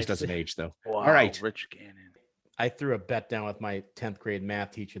 Jerry Rice doesn't age though. All right. Rich Gannon. I threw a bet down with my 10th grade math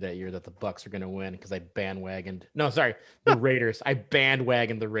teacher that year that the Bucks are going to win because I bandwagoned. No, sorry, the Raiders. I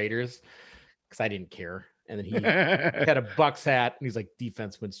bandwagoned the Raiders because I didn't care. And then he had a Bucks hat, and he's like,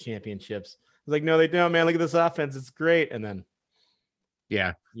 "Defense wins championships." I was like, "No, they don't, man. Look at this offense; it's great." And then,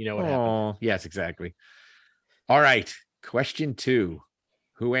 Yeah. you know what happened? Oh, yes, exactly. All right. Question 2.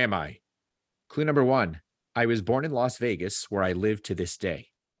 Who am I? Clue number 1. I was born in Las Vegas, where I live to this day.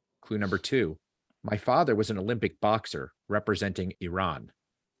 Clue number 2. My father was an Olympic boxer representing Iran.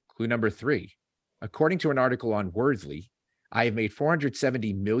 Clue number 3. According to an article on Worthy, I have made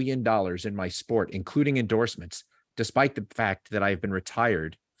 $470 million in my sport, including endorsements, despite the fact that I have been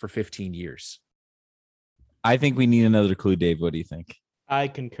retired for 15 years. I think we need another clue, Dave. What do you think? I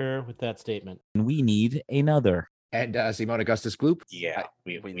concur with that statement. And we need another. And Simone Augustus Gloop. Yeah,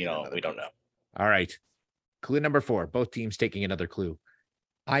 we need don't another we don't know. All right. Clue number 4. Both teams taking another clue.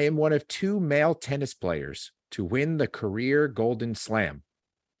 I am one of 2 male tennis players to win the career Golden Slam,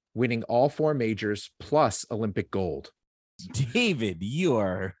 winning all 4 majors plus Olympic gold. David, you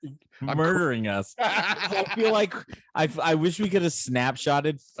are I'm murdering us. I feel like I wish we could have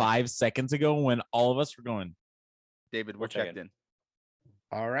snapshotted 5 seconds ago when all of us were going. David, we're We're checked checking. in.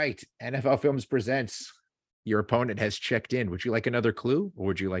 All right. NFL Films presents. Your opponent has checked in. Would you like another clue or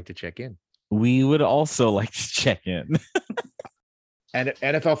would you like to check in? We would also like to check in. And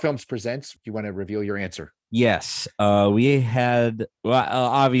NFL Films presents. You want to reveal your answer? Yes, we had. Well,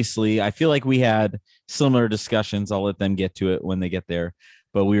 obviously, I feel like we had similar discussions. I'll let them get to it when they get there.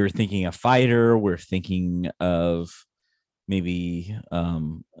 But we were thinking a fighter. We're thinking of maybe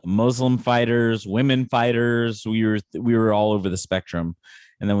Muslim fighters, women fighters. We were all over the spectrum.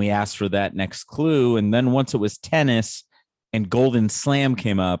 And then we asked for that next clue. And then once it was tennis and Golden Slam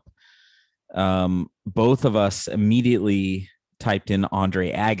came up, both of us immediately typed in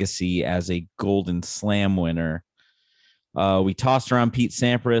Andre Agassi as a Golden Slam winner. We tossed around Pete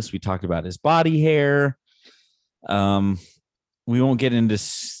Sampras. We talked about his body hair. We won't get into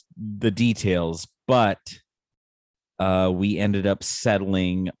the details, but we ended up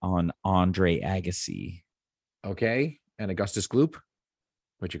settling on Andre Agassi. Okay. And Augustus Gloop.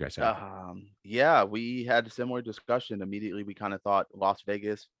 What you guys have? Yeah, we had a similar discussion. Immediately, we kind of thought Las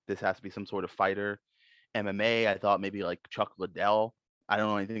Vegas, this has to be some sort of fighter. MMA, I thought maybe like Chuck Liddell. I don't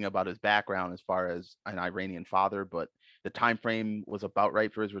know anything about his background as far as an Iranian father, but the time frame was about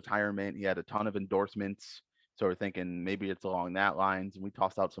right for his retirement. He had a ton of endorsements. So we're thinking maybe it's along that lines. And we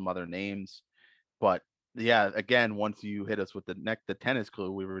tossed out some other names. But yeah, again, once you hit us with the tennis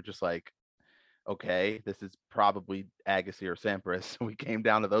clue, we were just like, okay, this is probably Agassi or Sampras. We came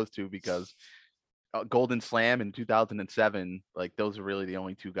down to those two because Golden Slam in 2007, like those are really the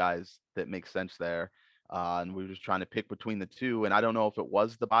only two guys that make sense there. And we were just trying to pick between the two. And I don't know if it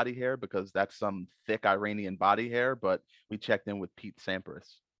was the body hair because that's some thick Iranian body hair, but we checked in with Pete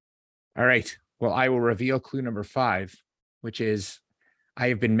Sampras. All right. Well, I will reveal clue number 5, which is I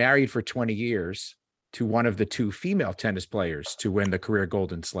have been married for 20 years to one of the 2 female tennis players to win the career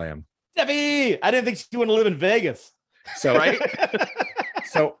Golden Slam. Steffi, I didn't think she would live in Vegas. So, Right?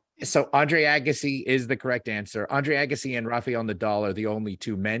 So Andre Agassi is the correct answer. Andre Agassi and Rafael Nadal are the only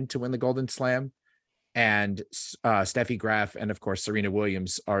 2 men to win the Golden Slam. And Steffi Graf and, of course, Serena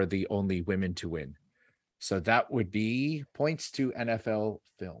Williams are the only women to win. So that would be points to NFL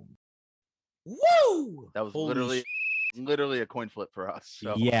film. Woo! That was Holy literally a coin flip for us.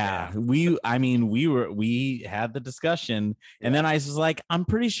 So, Yeah, we had the discussion, and then I was like, I'm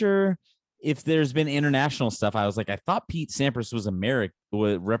pretty sure if there's been international stuff, I was like, I thought Pete Sampras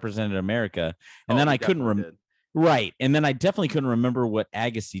was represented America, and then he I couldn't definitely remember. did. Right, and then I definitely couldn't remember what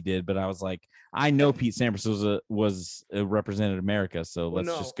Agassi did, but I was like, I know Pete Sampras was a represented America, so Well,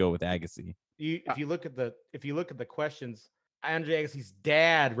 let's just go with Agassi. If you look at the questions, Andre Agassi's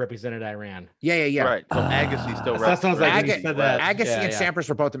dad represented Iran. Yeah. Right. So Agassi still So that sounds like when you Aga- said that. Agassi Yeah, and yeah. Sampras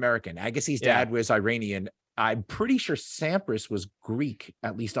were both American. Agassi's Yeah. dad was Iranian. I'm pretty sure Sampras was Greek,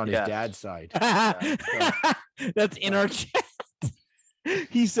 at least on his Yes. dad's side. That's in our chat.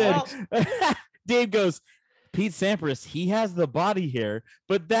 He said, Dave goes, Pete Sampras, he has the body hair,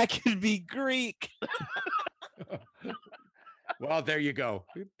 but that could be Greek. Well, there you go.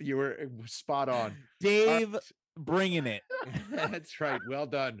 You were spot on. Dave bringing it. That's right. Well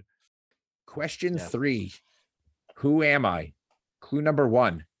done. Question Yeah. 3. Who am I? Clue number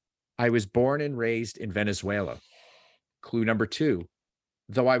 1. I was born and raised in Venezuela. Clue number 2.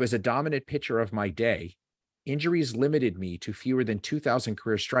 Though I was a dominant pitcher of my day, injuries limited me to fewer than 2,000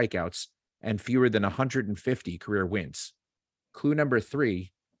 career strikeouts and fewer than 150 career wins. Clue number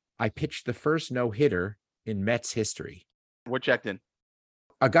 3. I pitched the first no-hitter in Mets history. We're checked in.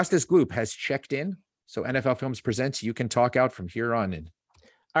 Augustus Gloop has checked in. So NFL Films presents You Can Talk Out from here on in.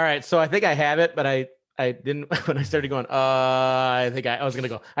 All right, so I think I have it, but I didn't when I started going. I think I was gonna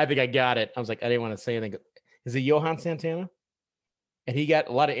go. I think I got it. I was like, I didn't want to say anything. Is it Johan Santana? And he got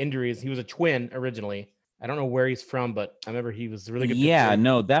a lot of injuries. He was a twin originally. I don't know where he's from, but I remember he was a really good. Yeah, pitcher.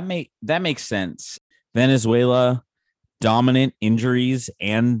 no, that makes sense. Venezuela, dominant injuries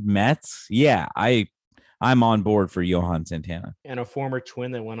and Mets. Yeah, I'm on board for Johan Santana. And a former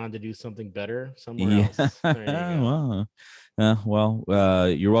twin that went on to do something better somewhere else. There you go.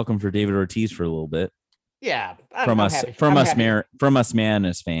 You're welcome for David Ortiz for a little bit. Yeah, From I'm us, happy. from I'm us, happy. from us, man,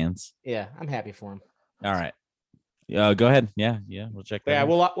 as fans. Yeah, I'm happy for him. All right. Go ahead. Yeah, we'll check that. Yeah,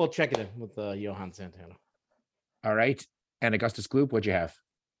 out. we'll check it in with Johan Santana. All right. And Augustus Gloop, what'd you have?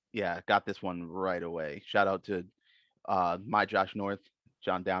 Yeah, got this one right away. Shout out to my Josh North,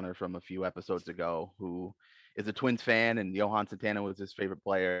 John Downer from a few episodes ago, who is a Twins fan, and Johan Santana was his favorite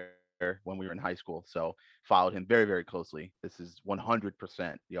player when we were in high school. So followed him very, very closely. This is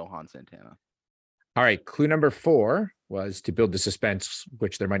 100% Johan Santana. All right. Clue number 4 was to build the suspense,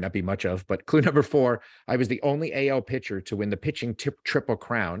 which there might not be much of, but clue number 4, I was the only AL pitcher to win the pitching triple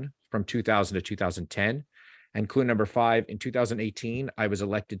crown from 2000 to 2010. And clue number 5, in 2018, I was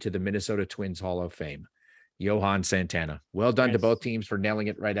elected to the Minnesota Twins Hall of Fame. Johan Santana. Well done to Nice. both teams for nailing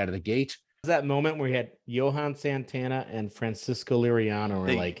it right out of the gate. Was that moment where you had Johan Santana and Francisco Liriano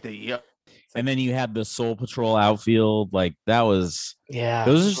were And then you had the Soul Patrol outfield. Like that was. yeah,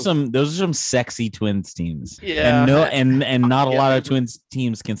 Those are some sexy Twins teams. Yeah. And not a Yeah, lot of they- Twins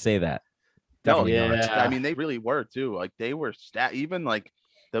teams can say that. No, Definitely not. yeah. I mean, they really were too. Like they were even like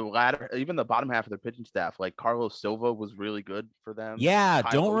even the bottom half of their pitching staff, like Carlos Silva was really good for them. Yeah,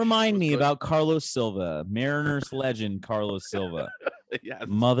 Kyle don't Oshie remind was me good. about Carlos Silva, Mariners legend Carlos Silva. Yes.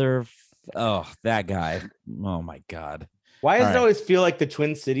 That guy. Oh my God. Why does All it right. always feel like the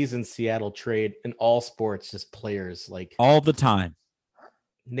Twin Cities and Seattle trade in all sports, just players like All the time.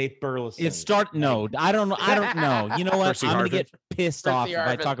 Nate Burleson? I don't know. You know what? Percy I'm gonna Harvin. get pissed Percy off if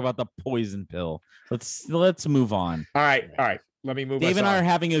I Harvin. talk about the poison pill. Let's move on. All right. Let me move Dave us and I on. are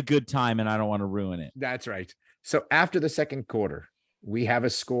having a good time, and I don't want to ruin it. That's right. So after the second quarter, we have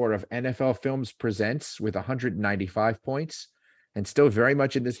a score of NFL Films Presents with 195 points, and still very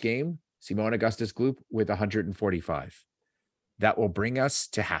much in this game, Simone Augustus Gloop with 145. That will bring us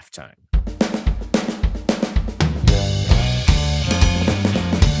to halftime.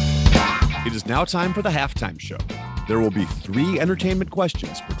 It is now time for the halftime show. There will be 3 entertainment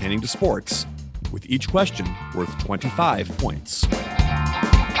questions pertaining to sports, with each question worth 25 points.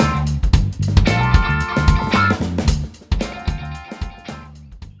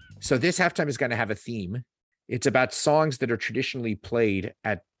 So this halftime is going to have a theme. It's about songs that are traditionally played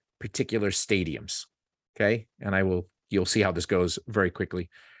at particular stadiums. Okay. And you'll see how this goes very quickly.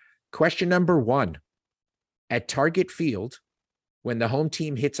 Question number 1. At Target Field, when the home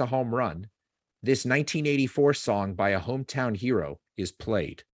team hits a home run, this 1984 song by a hometown hero is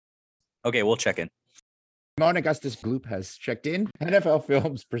played. Okay, we'll check in. Simone Augustus Gloop has checked in. NFL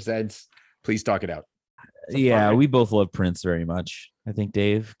Films presents Please Talk It Out. Yeah, we both love Prince very much. I think,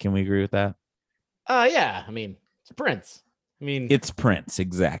 Dave, can we agree with that? Yeah. I mean, it's Prince. I mean, It's Prince,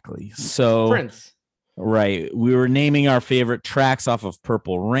 exactly. So Prince. right, we were naming our favorite tracks off of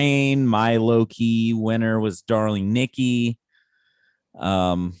Purple Rain. My low-key winner was Darling Nikki.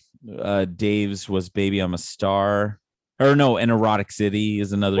 Dave's was Baby I'm a Star. Or no, and Erotic City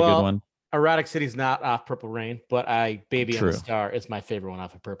is another good one. Erotic City's not off Purple Rain, but Baby I'm True. a Star is my favorite one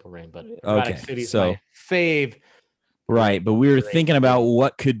off of Purple Rain. But Erotic Okay, City's so- my fave. Right, but we were Great. thinking about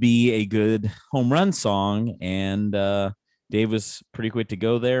what could be a good home run song, and Dave was pretty quick to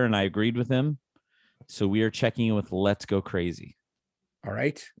go there, and I agreed with him. So we are checking in with Let's Go Crazy. All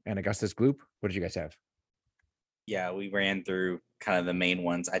right. And Augustus Gloop, what did you guys have? Yeah, we ran through kind of the main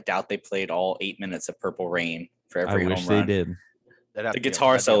ones. I doubt they played all 8 minutes of Purple Rain for I every wish home they run. did. The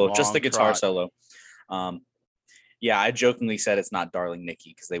guitar solo, just the guitar solo. Yeah, I jokingly said it's not Darling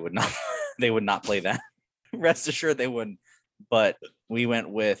Nikki because they would not play that. Rest assured they wouldn't. But we went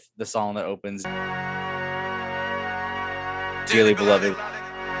with the song that opens Dearly Beloved.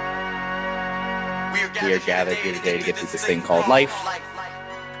 We are gathered here today to get through this thing called life.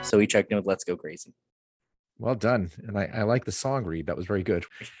 So we checked in with Let's Go Crazy. Well done. And I like the song read. That was very good.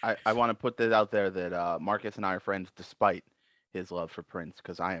 I want to put this out there that Marcus and I are friends despite his love for Prince,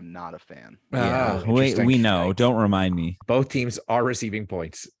 because I am not a fan. Yeah, Oh, we interesting. know. Don't remind me. Both teams are receiving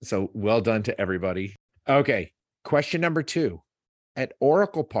points. So well done to everybody. Okay. Question number 2. At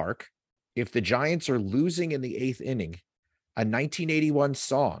Oracle Park, if the Giants are losing in the 8th inning, a 1981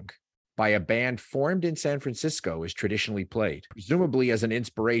 song by a band formed in San Francisco is traditionally played, presumably as an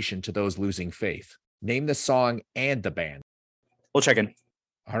inspiration to those losing faith. Name the song and the band. We'll check in.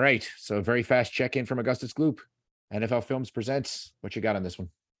 All right. So very fast check-in from Augustus Gloop. NFL Films presents. What you got on this one?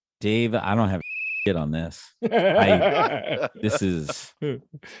 Dave, I don't have shit on this. This is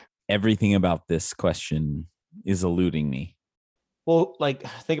everything about this question is eluding me. Well, like,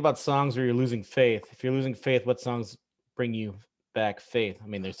 think about songs where you're losing faith. If you're losing faith, what songs bring you back faith? I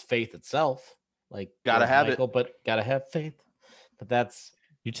mean, there's faith itself. Like, Gotta have it. but gotta have faith. But that's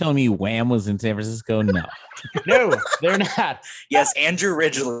You're telling me Wham was in San Francisco? No. no, they're not. Yes, Andrew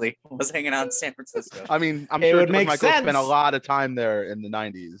Ridgely was hanging out in San Francisco. I mean, I'm It sure would George make Michael spent a sense. lot of time there in the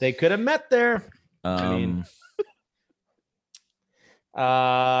 90s. They could have met there. I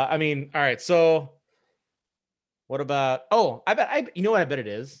mean, all right. So what about, you know what I bet it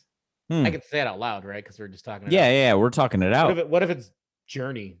is? Hmm. I can say it out loud, right? Because we're just talking. it Yeah, out. yeah, we're talking it out. What if it's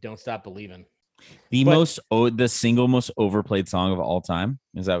Journey? Don't Stop Believing. The single most overplayed song of all time.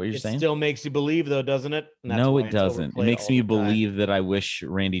 Is that what you're It saying? still makes you believe, though, doesn't it? And that's No, why it it's doesn't. It overplayed makes all me the time. believe that I wish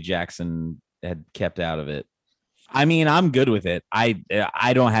Randy Jackson had kept out of it. I mean, I'm good with it. I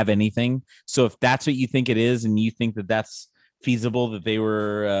don't have anything. So if that's what you think it is, and you think that that's feasible, that they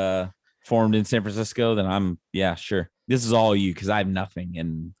were formed in San Francisco, then sure. This is all you, because I have nothing.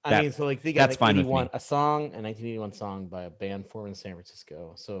 And I mean, so like they got that's fine with me. a 1981 song by a band formed in San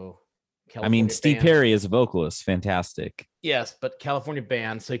Francisco. So, I mean, California Steve band. Perry is a vocalist, fantastic. Yes, but California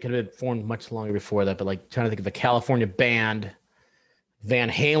band, so it could have been formed much longer before that. But like trying to think of a California band, Van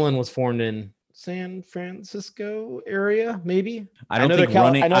Halen was formed in San Francisco area, maybe. I don't know think they're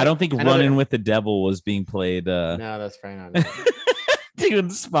running. I know- I don't think I know they're- Running with the Devil was being played No, that's probably not. to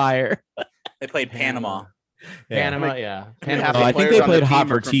inspire. They played Panama. Panama, yeah. Half Panama. the Oh, I think players they on the played team Hot are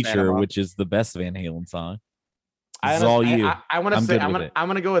for from Teacher, Panama. which is the best Van Halen song. I This is all you. I want to I'm say good with it. I'm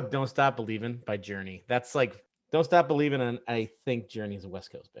gonna go with "Don't Stop Believing" by Journey. That's like "Don't Stop Believing," and I think Journey is a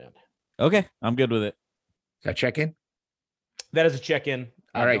West Coast band. Okay, I'm good with it. Got check-in? That is a check-in.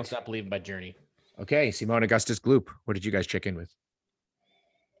 All right. "Don't Stop Believing" by Journey. Okay. Simone Augustus Gloop. What did you guys check in with?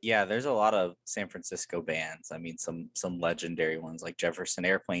 Yeah, there's a lot of San Francisco bands. I mean, some legendary ones like Jefferson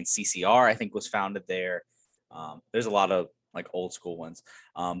Airplane, CCR, I think was founded there. There's a lot of like old school ones.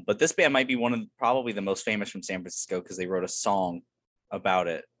 But this band might be one of probably the most famous from San Francisco because they wrote a song about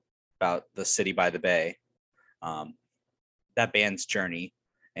it, about the city by the bay. That band's Journey.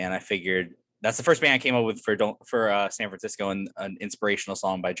 And I figured that's the first band I came up with for San Francisco, and an inspirational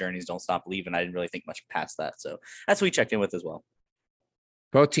song by Journey's "Don't Stop Believing." I didn't really think much past that. So that's what we checked in with as well.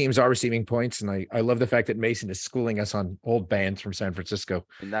 Both teams are receiving points, and I love the fact that Mason is schooling us on old bands from San Francisco.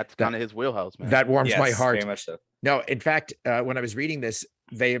 And that's kind of his wheelhouse, man. That warms my Yes, heart. very much so. No, in fact, when I was reading this,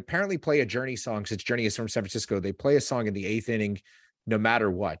 they apparently play a Journey song. Since Journey is from San Francisco, they play a song in the 8th inning no matter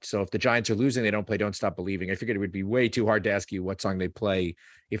what. So if the Giants are losing, they don't play Don't Stop Believing. I figured it would be way too hard to ask you what song they play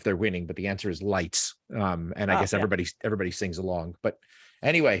if they're winning, but the answer is Lights. And I guess everybody sings along. But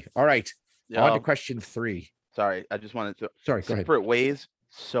anyway, all right. On to question 3. Sorry, I just wanted to. Sorry, go ahead. Separate Ways,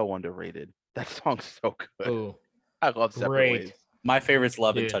 so underrated. That song's so good. Oh, I love Separate great. Ways. My favorite's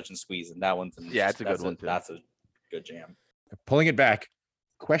Love and Dude. Touch and Squeeze, and that one's Yeah, it's a good one too. That's a good jam. Pulling it back.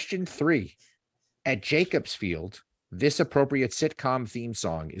 Question 3. At Jacobs Field, this appropriate sitcom theme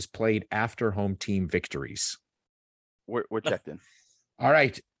song is played after home team victories. We're checked in. All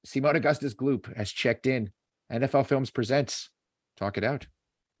right. Simone Augustus Gloop has checked in. NFL Films presents. Talk it out.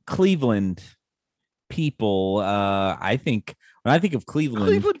 Cleveland people. I think when I think of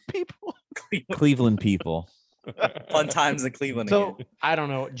Cleveland people. Cleveland people. Fun times in Cleveland. So again. I don't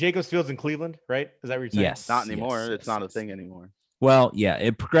know. Jacobs Field's in Cleveland, right? Is that what you're saying? Yes. Not anymore. yes, It's yes, not a yes. thing anymore. Well, yeah,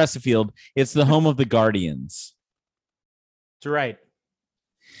 at Progressive Field, it's the home of the Guardians. That's right.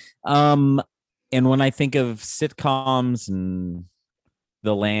 And when I think of sitcoms and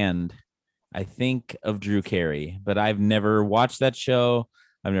The Land, I think of Drew Carey, but I've never watched that show.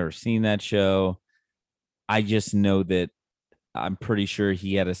 I've never seen that show. I just know that I'm pretty sure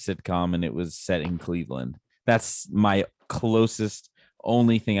he had a sitcom and it was set in Cleveland. That's my closest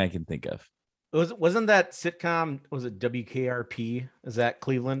only thing I can think of. Wasn't that sitcom? Was it WKRP? Is that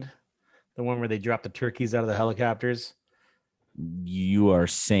Cleveland? The one where they dropped the turkeys out of the helicopters? You are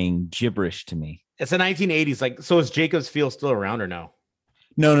saying gibberish to me. It's the 1980s. Like, so is Jacobs Field still around or no?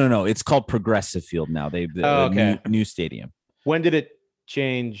 No. It's called Progressive Field now. Okay. New stadium. When did it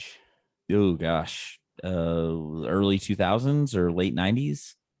change? Oh gosh, early 2000s or late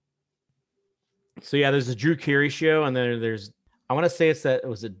 90s. So yeah, there's a Drew Carey show, and then there's I want to say it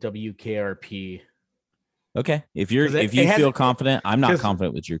was a WKRP. Okay, if 'Cause you it has- feel confident, I'm not 'cause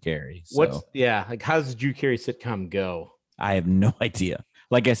confident with Drew Carey. So What's like how does the Drew Carey sitcom go? I have no idea.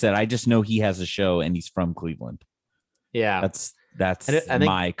 Like I said, I just know he has a show and he's from Cleveland. Yeah, That's I think-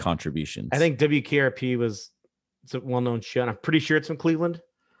 my contributions. I think WKRP it's a well-known show, and I'm pretty sure it's from Cleveland.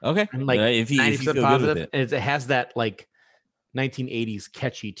 okay. I'm like if you 90% feel good positive, with it. and it has that like 1980s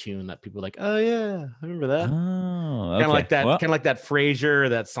catchy tune that people are like, oh yeah, I remember that. Oh, Kind of like that, Well, kind of like that Frasier,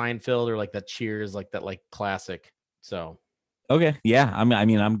 that Seinfeld, or like that Cheers, like that like classic. So okay, yeah. I'm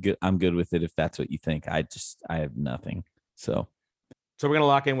good. I'm good with it if that's what you think. I have nothing. So we're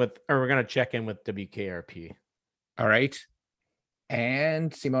we're gonna check in with WKRP. All right.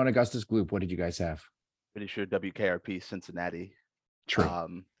 And Simone Augustus Gloop, what did you guys have? Pretty sure WKRP Cincinnati. True.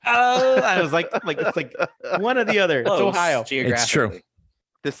 Oh, I was like it's like one or the other. It's Close, Ohio. geographically.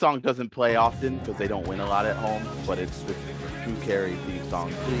 This song doesn't play often because they don't win a lot at home, but it's the Drew Carey theme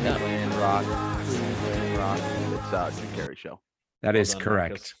song. Cleveland Rock. It's Drew Carey show. That is done,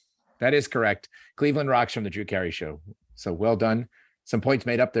 correct. Marcus. That is correct. Cleveland Rocks from the Drew Carey Show. So well done. Some points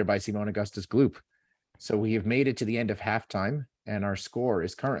made up there by Simone Augustus Gloop. So we have made it to the end of halftime, and our score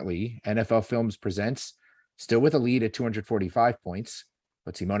is currently NFL Films presents, still with a lead at 245 points,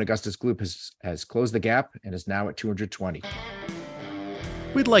 but Simone Augustus Gloop has closed the gap and is now at 220.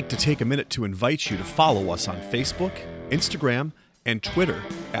 We'd like to take a minute to invite you to follow us on Facebook, Instagram, and Twitter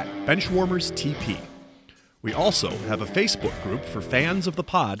at BenchwarmersTP. We also have a Facebook group for fans of the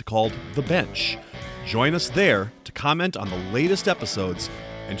pod called The Bench. Join us there to comment on the latest episodes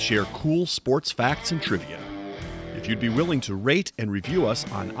and share cool sports facts and trivia. If you'd be willing to rate and review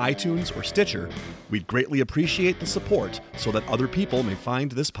us on iTunes or Stitcher, we'd greatly appreciate the support so that other people may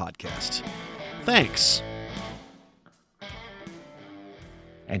find this podcast. Thanks.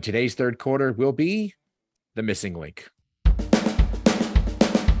 And today's third quarter will be the missing link.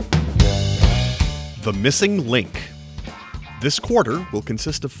 The Missing Link. This quarter will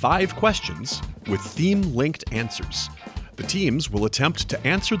consist of 5 questions with theme-linked answers. The teams will attempt to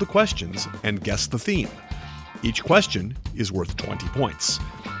answer the questions and guess the theme. Each question is worth 20 points.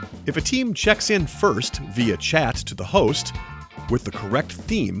 If a team checks in first via chat to the host with the correct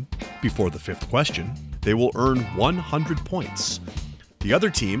theme before the 5th question, they will earn 100 points. The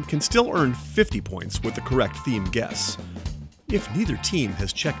other team can still earn 50 points with the correct theme guess. If neither team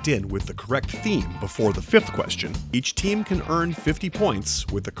has checked in with the correct theme before the 5th question, each team can earn 50 points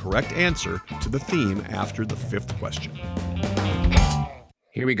with the correct answer to the theme after the 5th question.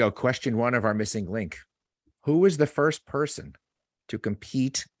 Here we go. Question 1 of our missing link. Who was the first person to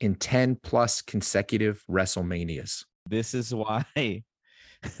compete in 10 plus consecutive WrestleManias? this is why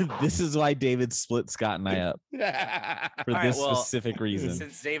David split Scott and I up for All right, this well, specific reason.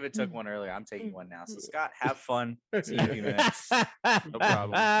 Since David took one earlier, I'm taking one now. So Scott, have fun. See you in a few minutes. No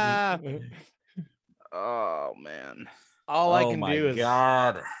problem. Oh, man. All I Oh can my do is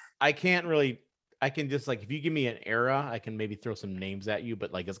God. I can't really. I can just like if you give me an era, I can maybe throw some names at you,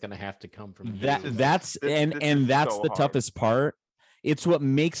 but like it's gonna have to come from That you. that's This and is that's so the hard. toughest part. It's what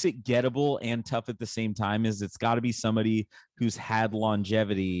makes it gettable and tough at the same time is it's got to be somebody who's had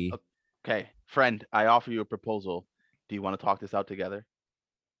longevity. Okay, friend, I offer you a proposal. Do you want to talk this out together?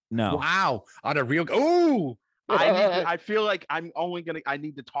 No. Wow. On a real. Ooh. I feel like I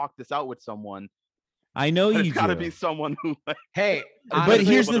need to talk this out with someone. I know There's you got to do. be someone who. Hey, But honestly,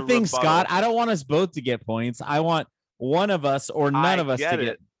 here's able the to thing, rebuttal. Scott. I don't want us both to get points. I want one of us or none of us to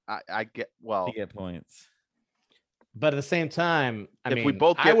get I get. Well, points. but at the same time, I If mean, we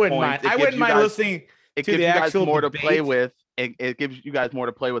both I get wouldn't points, mind. it I gives wouldn't you mind guys- listening it to gives the you guys actual more to play debate. with. It gives you guys more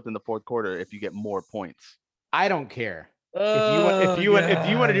to play with in the fourth quarter if you get more points. I don't care. If you want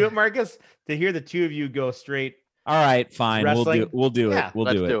to do it, Marcus, to hear the two of you go straight. All right, fine. Wrestling? We'll do it. Yeah, We'll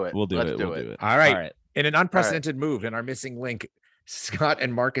let's do do it. it. We'll do Let's it. do We'll it. do it. All right. All right. In an unprecedented move in our missing link, Scott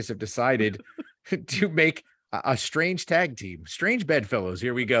and Marcus have decided to make a strange tag team. Strange bedfellows.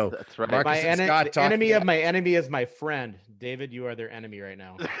 Here we go. That's right. Marcus My and Scott the talk- enemy of my enemy is my friend. David, you are their enemy right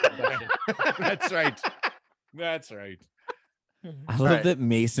now. That's right. That's right. I love right. that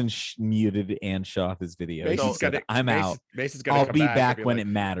Mason muted and shut off his video. He Mason's said, gonna, I'm out. Mason's gonna I'll come be back, back and when like, it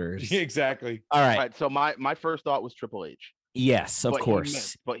matters. Exactly. All All right. right. So my first thought was Triple H. Yes, of but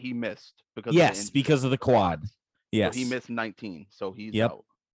course. he missed because Yes, of the injury. because of the quad. Yes. So he missed 19, so he's Yep. out.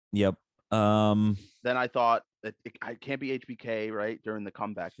 Yep. Then I thought that it can't be HBK right during the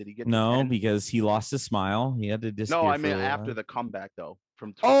comeback. Did he get to No, 10? because he lost his smile. He had to disappear. No, I for mean a little after while. the comeback though.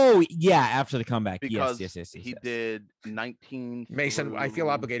 From Oh yeah, after the comeback. because yes. he did 19. Mason, I feel through-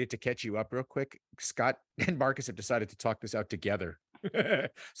 obligated to catch you up real quick. Scott and Marcus have decided to talk this out together.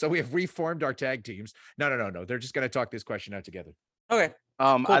 So we have reformed our tag teams. No. They're just going to talk this question out together. Okay.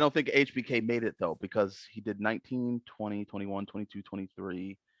 I Cool. don't think HBK made it though because he did 19, 20, 21, 22,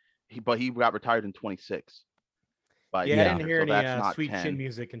 23. But he got retired in 26. By Yeah, I Dexter, didn't hear so any that's not sweet 10. chin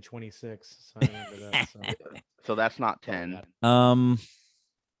music in 26. So I remember that. So that's not 10.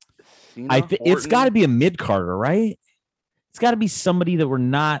 Cena, I think it's got to be a mid Carter, right? It's got to be somebody that we're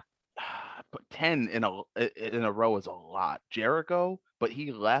not. But 10 in a row is a lot. Jericho, but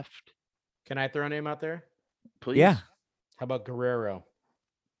he left. Can I throw a name out there? Please. Yeah. How about Guerrero?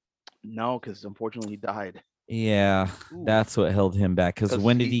 No, because unfortunately he died. Yeah, that's what held him back. Because 'Cause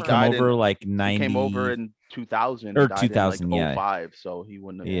when did he he come died over? in- Like He 90. came over in 2000 Or and died 2000, in like yeah. 05, so he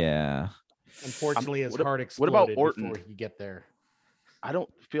wouldn't have. Yeah. Unfortunately, his what a- heart what exploded about before Orton? he get there. I don't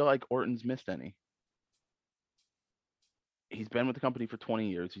feel like Orton's missed any. He's been with the company for 20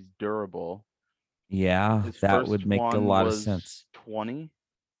 years. He's durable. Yeah, His that first would make a one lot of was sense. 20.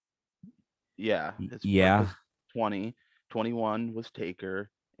 Yeah. his first Yeah. was 20. 21 was Taker.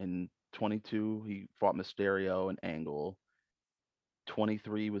 And 22, he fought Mysterio and Angle.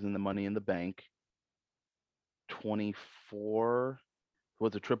 23 was in the Money in the Bank. 24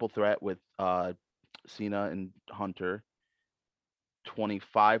 was a triple threat with Cena and Hunter.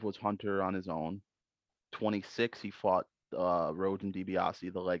 25 was Hunter on his own. 26, he fought Rhodes and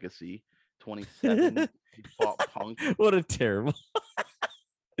DiBiase, the Legacy. 27, he fought Punk. What a terrible.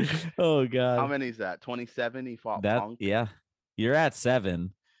 Oh God. How many is that? 27, he fought That Punk. yeah, you're at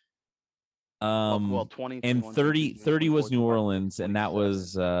 7. Well, 20 and 21, 30 22, 30 was 24, New 25, Orleans, and that 27.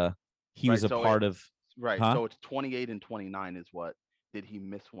 was he Right, was a so part of. Right. Huh? So it's 28 and 29 is what. Did he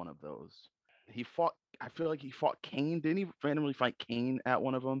miss one of those? He fought. I feel like he fought Kane. Didn't he randomly fight Kane at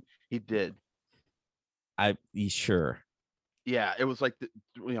one of them? He did. Sure. Yeah, it was like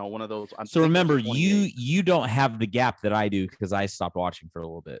one of those. I'm So thinking it was remember, 28. you don't have the gap that I do because I stopped watching for a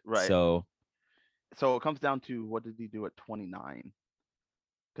little bit. Right. So So it comes down to what did he do at 29?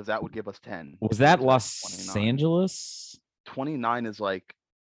 Because that would give us 10. was if he that at Los 29. Angeles? 29 is like,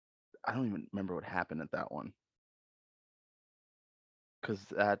 I don't even remember what happened at that one. Because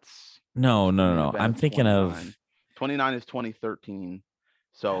that's No. main event I'm thinking 29. of 29 is 2013.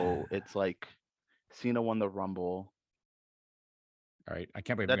 So it's like Cena won the Rumble. All right. I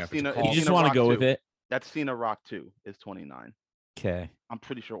can't believe That's we have to Cena- call. you just Cena want to Rock go with 2. it. That's Cena Rock 2 is 29. Okay. I'm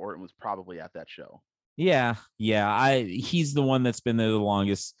pretty sure Orton was probably at that show. Yeah. He's the one that's been there the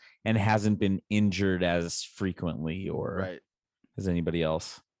longest and hasn't been injured as frequently or Right. as anybody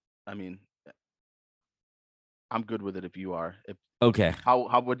else. I mean, I'm good with it if you are. Okay.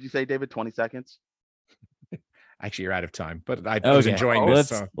 How would you say, David? 20 seconds? Actually, you're out of time, but I was Okay. enjoying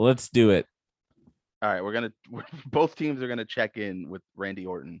this. Let's do it. All right, both teams are gonna check in with Randy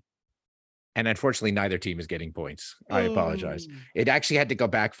Orton. And unfortunately, neither team is getting points. I apologize. It actually had to go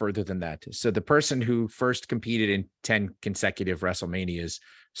back further than that. So the person who first competed in 10 consecutive WrestleManias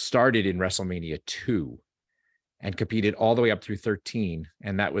started in WrestleMania 2. and competed all the way up through 13.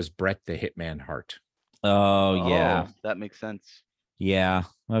 And that was Bret the Hitman Hart. Oh, yeah. That makes sense. Yeah.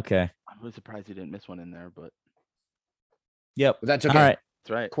 Okay. I was surprised he didn't miss one in there, but Yep. But that's okay. All right.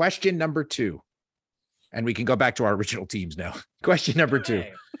 that's right. Question number 2. And we can go back to our original teams now. Question number 2.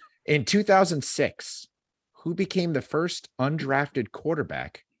 In 2006, who became the first undrafted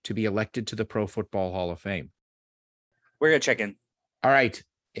quarterback to be elected to the Pro Football Hall of Fame? We're gonna check in. All right.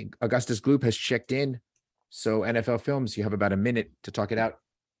 Augustus Gloop has checked in. So NFL Films, you have about a minute to talk it out.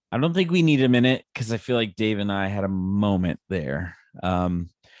 I don't think we need a minute because I feel like Dave and I had a moment there.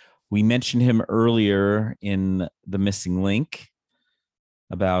 We mentioned him earlier in the missing link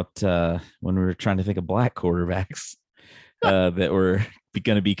about when we were trying to think of black quarterbacks that were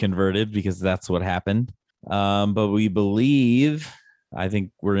going to be converted because that's what happened. But we believe, I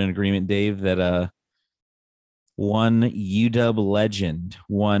think we're in agreement, Dave, that one UW legend,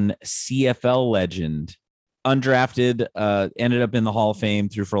 one CFL legend, undrafted, ended up in the Hall of Fame,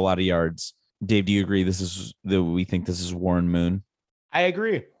 threw for a lot of yards. Dave, do you agree we think this is Warren Moon? I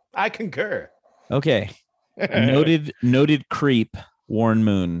agree. I concur. Okay. Noted creep Warren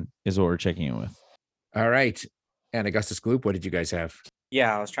Moon is what we're checking in with. All right. And Augustus Gloop, what did you guys have?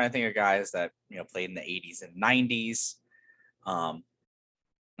 Yeah, I was trying to think of guys that played in the 80s and 90s.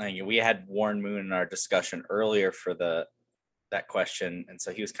 We had Warren Moon in our discussion earlier for that question, and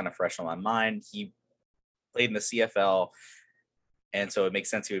so he was kind of fresh on my mind. He played in the CFL, and so it makes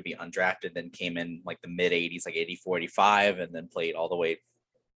sense he would be undrafted, then came in like the mid 80s, like 84, 85, and then played all the way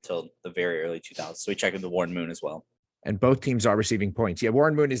till the very early 2000s. So we checked in the Warren Moon as well. And both teams are receiving points. Yeah,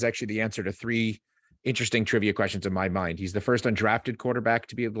 Warren Moon is actually the answer to 3 interesting trivia questions in my mind. He's the first undrafted quarterback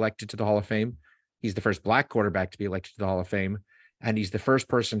to be elected to the Hall of Fame. He's the first black quarterback to be elected to the Hall of Fame. And he's the first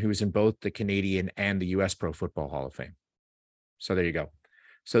person who's in both the Canadian and the U.S. Pro Football Hall of Fame. So there you go.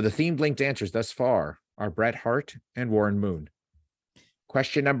 So the themed linked answers thus far are Bret Hart and Warren Moon.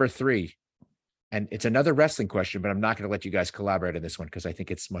 Question number 3. And it's another wrestling question, but I'm not going to let you guys collaborate on this one because I think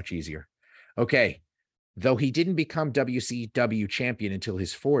it's much easier. Okay. Though he didn't become WCW champion until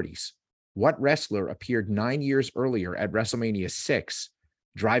his 40s, what wrestler appeared 9 years earlier at WrestleMania 6,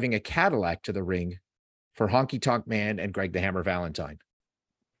 driving a Cadillac to the ring for Honky Tonk Man and Greg the Hammer Valentine?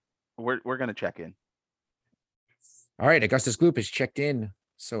 We're going to check in. All right. Augustus Gloop is checked in.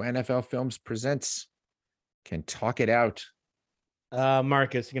 So NFL Films presents can talk it out.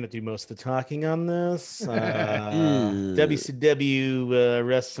 Marcus, you're going to do most of the talking on this. WCW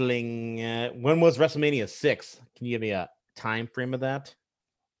wrestling. When was WrestleMania 6? Can you give me a time frame of that?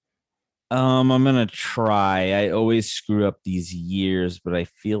 I'm going to try. I always screw up these years, but I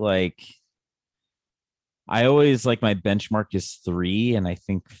feel like I always like my benchmark is 3. And I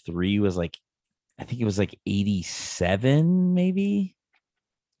think 3 was I think it was 87, maybe.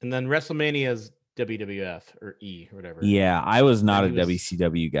 And then WrestleMania is WWF or E or whatever. Yeah, I was not a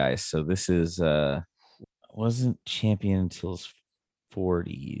WCW guy, so this is wasn't champion until his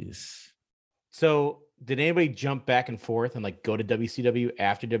 40s. So did anybody jump back and forth and go to WCW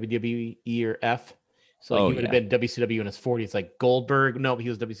after WWE or F? So he would have been WCW in his 40s, like Goldberg. No, he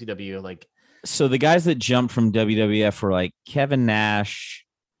was WCW. So the guys that jumped from WWF were Kevin Nash,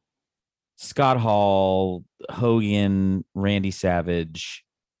 Scott Hall, Hogan, Randy Savage,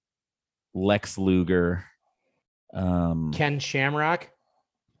 Lex Luger, Ken Shamrock.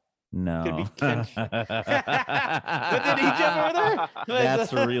 No. Could be Ken. What did he jump over there?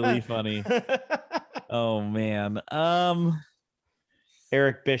 That's really funny. Oh man.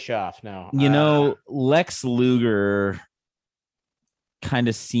 Eric Bischoff. No. Lex Luger kind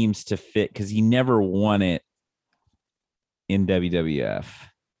of seems to fit because he never won it in WWF.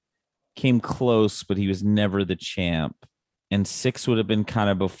 Came close, but he was never the champ. And 6 would have been kind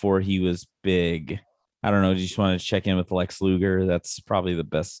of before he was big. I don't know. Do you just want to check in with Lex Luger? That's probably the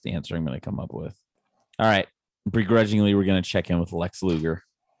best answer I'm going to come up with. All right. Begrudgingly, we're going to check in with Lex Luger.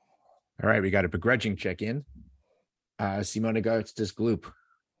 All right. We got a begrudging check in. Simone Augustus Gloop,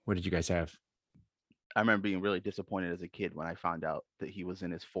 what did you guys have? I remember being really disappointed as a kid when I found out that he was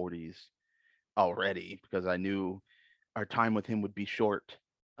in his 40s already, because I knew our time with him would be short.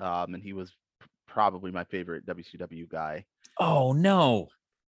 And he was probably my favorite WCW guy. Oh no.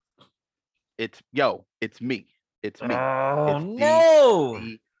 It's me. It's me. Oh it's no.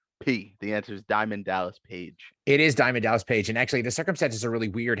 P. The answer is Diamond Dallas Page. It is Diamond Dallas Page. And actually the circumstances are really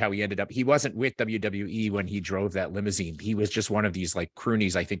weird how he ended up. He wasn't with WWE when he drove that limousine. He was just one of these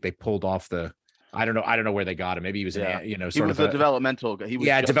croonies. I think they pulled off I don't know where they got him. Maybe he was he was a developmental guy. He was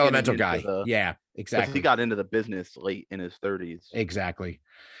a developmental guy. Yeah, exactly. He got into the business late in his 30s. Exactly.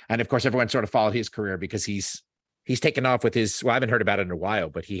 And of course, everyone sort of followed his career because he's he's taken off with his, well, I haven't heard about it in a while,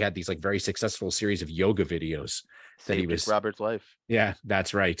 but he had these like very successful series of yoga videos that he Saved was. Jake Roberts' life. Yeah,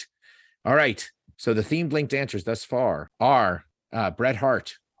 that's right. All right. So the themed linked answers thus far are Bret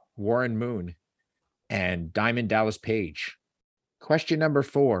Hart, Warren Moon, and Diamond Dallas Page. Question number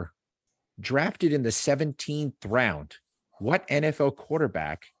 4. Drafted in the 17th round, what NFL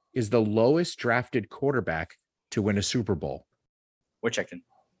quarterback is the lowest drafted quarterback to win a Super Bowl? We're checked in.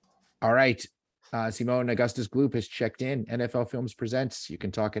 All right. Simone Augustus Gloop has checked in. NFL Films presents. You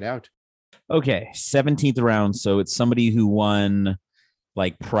can talk it out. Okay, 17th round. So it's somebody who won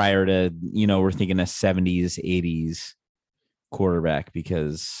like prior to, we're thinking a 70s, 80s quarterback,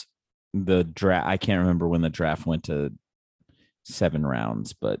 because the draft, I can't remember when the draft went to 7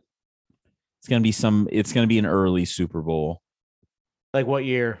 rounds, but it's going to be an early Super Bowl. Like what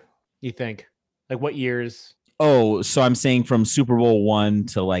year you think? Like what years? Oh, so I'm saying from Super Bowl 1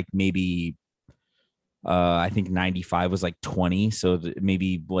 to like maybe I think 95 was like 20. So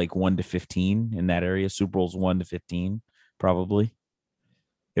maybe like 1 to 15 in that area. Super Bowl's 1 to 15, probably.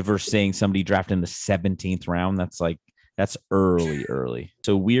 If we're saying somebody drafted in the 17th round, that's early.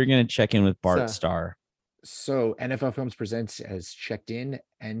 So we are going to check in with Bart Starr. So NFL Films presents has checked in,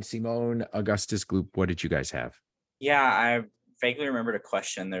 and Simone Augustus Gloop, what did you guys have? Yeah, I vaguely remembered a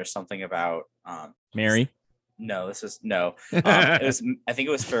question. There's something about Mary. No, this is no. It was. I think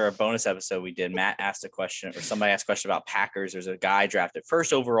it was for a bonus episode we did. Matt asked a question, or somebody asked a question about Packers. There's a guy drafted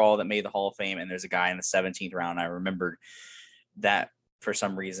first overall that made the Hall of Fame, and there's a guy in the 17th round. I remembered that for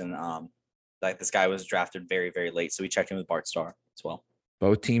some reason, like this guy was drafted very, very late. So we checked in with Bart Starr as well.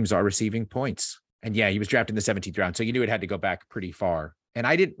 Both teams are receiving points, and yeah, he was drafted in the 17th round, so you knew it had to go back pretty far. And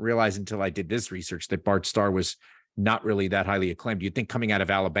I didn't realize until I did this research that Bart Starr was not really that highly acclaimed. You'd think coming out of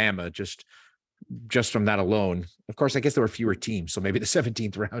Alabama, just from that alone. Of course, I guess there were fewer teams, so maybe the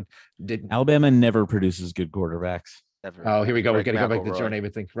 17th round didn't. Alabama never produces good quarterbacks. Ever. Oh, here we go. We're going to go back to the McElroy. Joe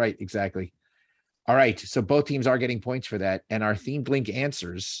Namath thing. Right, exactly. All right, so both teams are getting points for that, and our themed link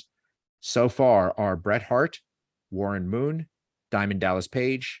answers so far are Bret Hart, Warren Moon, Diamond Dallas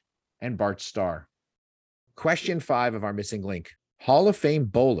Page, and Bart Starr. Question 5 of our missing link. Hall of Fame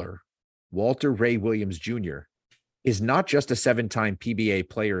bowler Walter Ray Williams Jr. is not just a 7-time PBA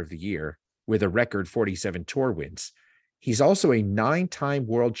Player of the Year with a record 47 tour wins. He's also a 9-time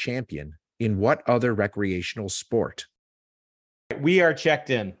world champion in what other recreational sport? We are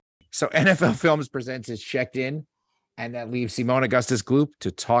checked in. So NFL Films presents is checked in, and that leaves Simone Augustus Gloop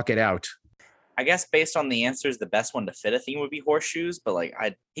to talk it out. I guess based on the answers, the best one to fit a theme would be horseshoes, but like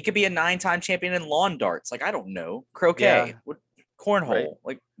he could be a 9-time champion in lawn darts. Like, I don't know. Croquet, cornhole,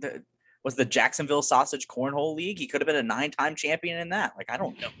 Right. was the Jacksonville Sausage Cornhole League? He could have been a 9-time champion in that. Like, I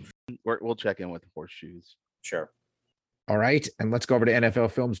don't know. We'll check in with horseshoes. Sure. All right, and let's go over to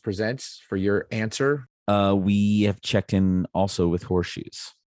NFL Films presents for your answer. We have checked in also with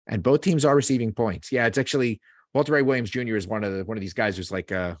horseshoes. And both teams are receiving points. Yeah, it's actually Walter Ray Williams Jr. is one of these guys who's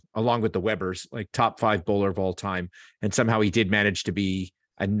like, along with the Webbers, like top 5 bowler of all time. And somehow he did manage to be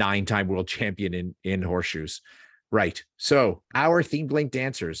a 9-time world champion in horseshoes. Right. So our themed linked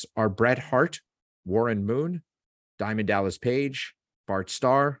answers are Bret Hart, Warren Moon, Diamond Dallas Page, Bart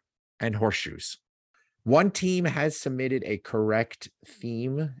Starr, and horseshoes. One team has submitted a correct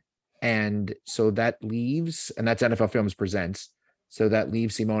theme. And so that leaves, and that's NFL Films presents. So that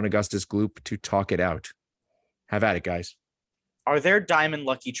leaves Simone Augustus Gloop to talk it out. Have at it, guys. Are there diamond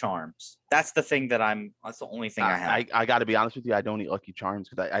Lucky Charms? That's the thing that's the only thing I have. I got to be honest with you. I don't eat Lucky Charms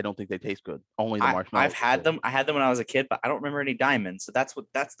because I don't think they taste good. Only the marshmallows. I've had them. I had them when I was a kid, but I don't remember any diamonds. So that's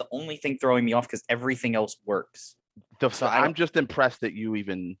the only thing throwing me off, because everything else works. So I'm just impressed that you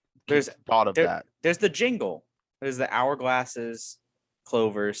even thought of that. There's the jingle. There's the hourglasses,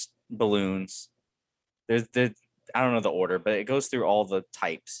 clovers, balloons. There's I don't know the order, but it goes through all the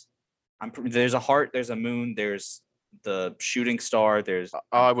types. There's a heart, there's a moon, there's the shooting star. There's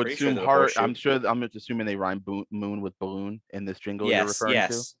I would assume heart. I'm just assuming they rhyme moon with balloon in this jingle you're referring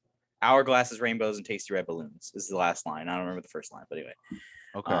to. Hourglasses, rainbows, and tasty red balloons is the last line. I don't remember the first line, but anyway.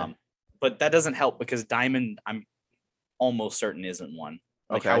 Okay. But that doesn't help because diamond, I'm almost certain isn't one.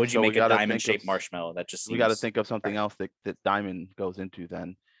 Like, okay, how would you so make a diamond-shaped marshmallow? That just seems... We got to think of something else that diamond goes into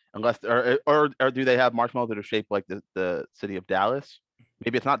then. Unless or do they have marshmallows that are shaped like the city of Dallas?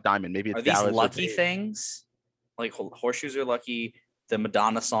 Maybe it's not diamond. Maybe it's are these Dallas lucky things? Like horseshoes are lucky. The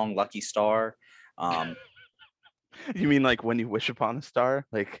Madonna song "Lucky Star." You mean like when you wish upon a star?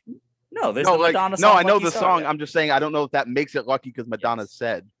 Like no, there's the Madonna song. No, I know Lucky the Star, song. yeah. I'm just saying I don't know if that makes it lucky because Madonna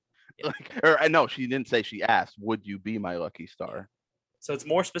said. Like, or no, she didn't say. She asked, "Would you be my lucky star?" So it's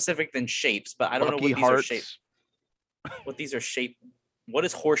more specific than shapes, but I don't know what these are shaped. What these are shaped. What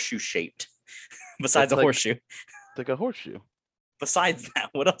is horseshoe shaped? besides Looks a like- horseshoe? It's like a horseshoe. Besides that,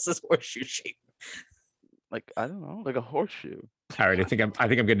 what else is horseshoe shaped? Like, I don't know, like a horseshoe. All right, I think I'm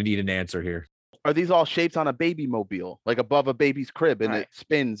going to need an answer here. Are these all shaped on a baby mobile, like above a baby's crib, and Right. it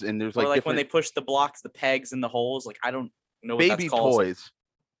spins and there's Or like, like when they different push the blocks, the pegs, and the holes. Like I don't know what baby that's called. toys?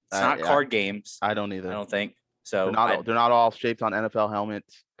 It's not Yeah, card games. I don't either. I don't think so. They're not all shaped on NFL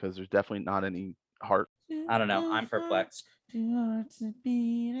helmets because there's definitely not any heart. I don't know. I'm perplexed. That's a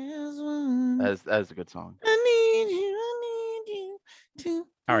good song.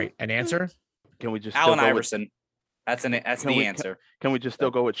 All right, an answer? Can we just Allen still go with, Iverson. That's Can the we- answer. can we just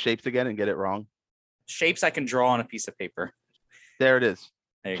still go with shapes again and get it wrong? Shapes I can draw on a piece of paper. There it is.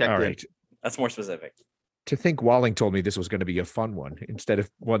 There you Check go. All in. right. That's more specific. To think Walling told me this was going to be a fun one instead of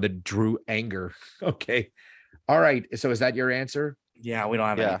one that drew anger. Okay. All right. So is that your answer? Yeah, we don't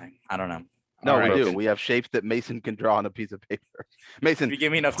have Yeah. anything. I don't know. No, All we right. do. We have shapes that Mason can draw on a piece of paper. If Mason, you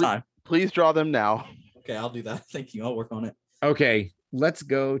give me enough please- time. please draw them now. Okay, I'll do that. Thank you. I'll work on it. Okay. Let's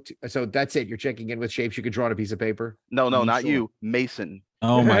go to, so that's it. You're checking in with shapes you could draw on a piece of paper. No, Are you not sure? you, Mason.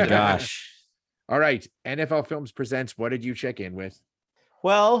 Oh my gosh. All right. NFL Films presents. What did you check in with?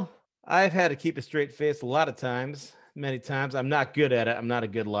 Well, I've had to keep a straight face a lot of times, many times. I'm not good at it. I'm not a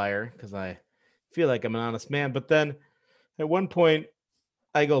good liar because I feel like I'm an honest man. But then at one point,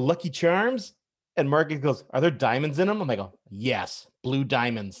 I go, Lucky Charms. And Marcus goes, are there diamonds in them? I'm like, oh, yes, blue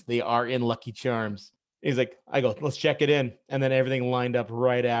diamonds. They are in Lucky Charms. He's like, I go, let's check it in. And then everything lined up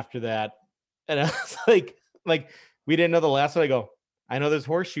right after that. And I was like, we didn't know the last one. I go, I know there's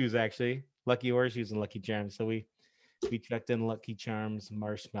horseshoes, actually. Lucky horseshoes and Lucky Charms. So we checked in Lucky Charms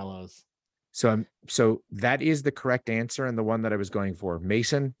marshmallows. So that is the correct answer and the one that I was going for.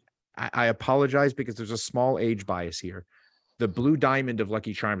 Mason, I apologize because there's a small age bias here. The blue diamond of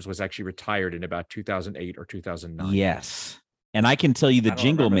Lucky Charms was actually retired in about 2008 or 2009. Yes. And I can tell you the I don't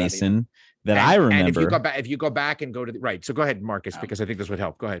jingle, remember that either. Mason, that I remember. And if you go back and go to the right. So go ahead, Marcus, because I think this would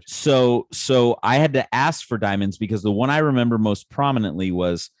help. Go ahead. So I had to ask for diamonds because the one I remember most prominently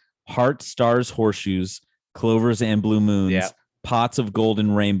was heart, stars, horseshoes, clovers, and blue moons, Yeah. pots of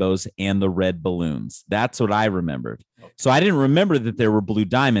golden rainbows, and the red balloons. That's what I remembered. So I didn't remember that there were blue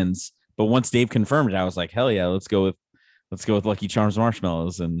diamonds, but once Dave confirmed it, I was like, hell yeah, let's go with Lucky Charms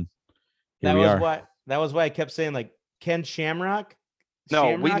marshmallows. And here we are. That was why I kept saying like Ken Shamrock. No,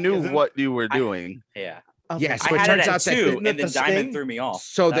 we Shamrock knew isn't- what you were doing. Yeah. I was Yes. like, So it I had turns it at out that- 2, isn't it and then the Diamond sting? threw me off.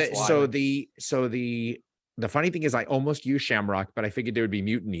 So That's why. the funny thing is I almost used Shamrock, but I figured there would be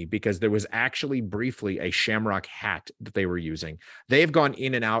mutiny because there was actually briefly a Shamrock hat that they were using. They've gone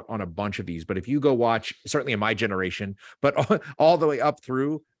in and out on a bunch of these, but if you go watch, certainly in my generation, but all the way up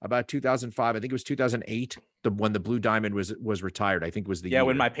through about 2005, I think it was 2008, when the blue diamond was retired. I think was the Yeah,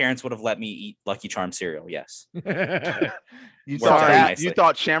 when year. my parents would have let me eat Lucky Charm cereal. Yes. You Worked thought out that? nicely. You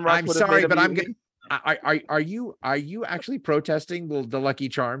thought Shamrock I'm would have sorry, made a but I'm mutiny? Are you actually protesting the Lucky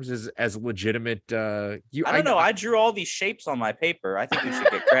Charms as legitimate? I don't know. I drew all these shapes on my paper. I think we should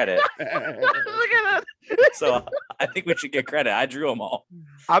get credit. Look at that. So I think we should get credit. I drew them all.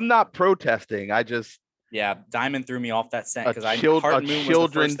 I'm not protesting. I just Yeah, Diamond threw me off that scent a, because I child, Heart a and Moon was the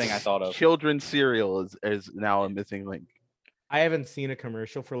children's first thing I thought of. children's cereal is now a missing link. I haven't seen a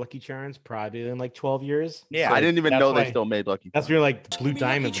commercial for Lucky Charms probably in like 12 years. Yeah, So I didn't even that's know why- they still made Lucky That's Charms. where like blue Lucky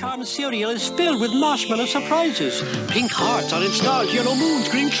diamonds. Charms cereal is filled with marshmallow surprises. Pink hearts on its stars, yellow moons,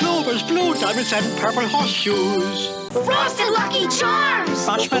 green clovers, blue diamonds, and purple horseshoes. Frosted Lucky Charms!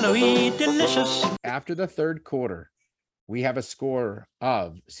 Marshmallowy delicious. After the third quarter, we have a score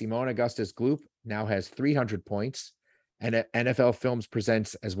of Simone Augustus Gloop now has 300 points, and NFL Films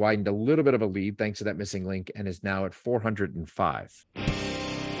Presents has widened a little bit of a lead thanks to that missing link and is now at 405.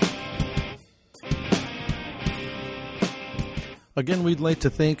 Again, we'd like to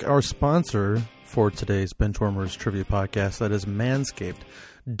thank our sponsor for today's Benchwarmers Trivia Podcast. That is Manscaped.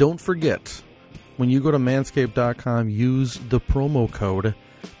 Don't forget, when you go to manscaped.com, use the promo code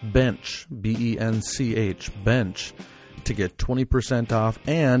BENCH, BENCH, BENCH, to get 20% off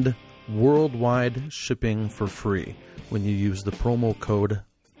and worldwide shipping for free when you use the promo code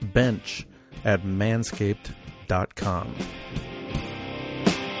BENCH at manscaped.com.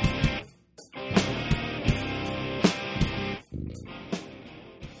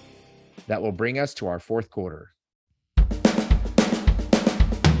 That will bring us to our fourth quarter.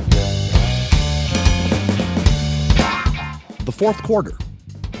 The fourth quarter,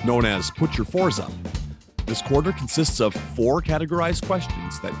 known as Put Your Fours Up. This quarter consists of 4 categorized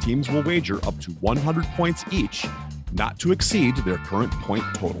questions that teams will wager up to 100 points each, not to exceed their current point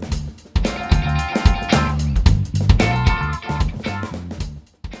total.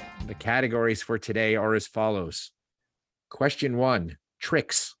 The categories for today are as follows. Question 1,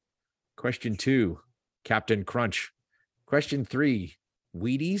 tricks. Question 2, Captain Crunch. Question 3,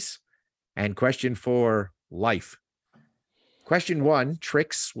 Wheaties. And question 4, life. Question 1,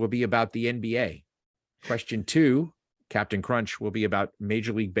 tricks, will be about the NBA. Question 2, Captain Crunch, will be about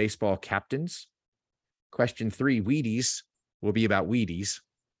Major League Baseball captains. Question 3, Wheaties, will be about Wheaties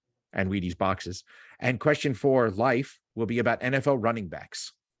and Wheaties boxes. And question 4, life, will be about NFL running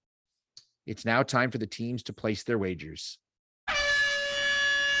backs. It's now time for the teams to place their wagers.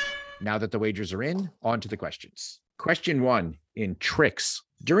 Now that the wagers are in, on to the questions. Question 1, in tricks.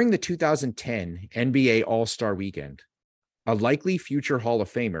 During the 2010 NBA All-Star Weekend, a likely future Hall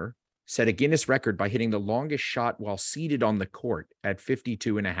of Famer set a Guinness record by hitting the longest shot while seated on the court at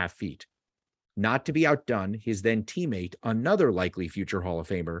 52.5 feet. Not to be outdone, his then teammate, another likely future Hall of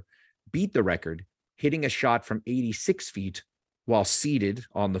Famer, beat the record, hitting a shot from 86 feet while seated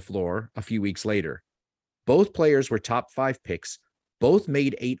on the floor a few weeks later. Both players were top 5 picks, both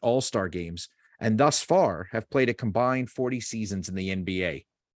made 8 All-Star games, and thus far have played a combined 40 seasons in the NBA.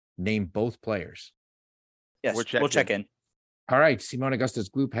 Name both players. Yes, we'll check in. All right, Simone Augustus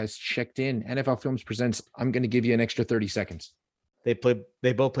Gloop has checked in. NFL Films presents, I'm going to give you an extra 30 seconds. They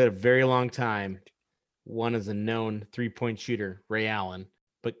both played a very long time. One is a known three-point shooter, Ray Allen,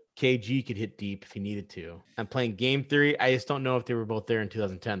 but KG could hit deep if he needed to. I'm playing game theory. I just don't know if they were both there in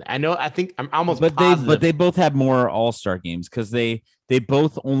 2010. I think I'm almost positive. But they both had more All-Star games because they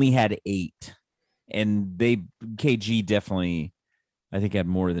both only had 8. And KG definitely, I think, had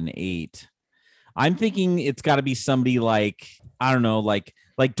more than 8. I'm thinking it's got to be somebody like, I don't know, like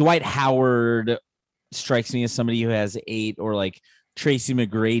Dwight Howard strikes me as somebody who has 8, or like Tracy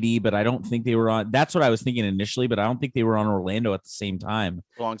McGrady, but I don't think they were on. That's what I was thinking initially, but I don't think they were on Orlando at the same time.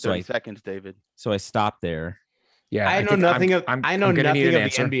 Long 30 seconds, David. So I stopped there. Yeah, I know nothing of the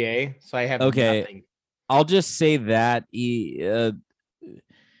NBA, so I have nothing. I'll just say that Vince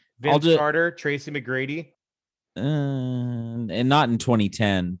Carter, Tracy McGrady, and not in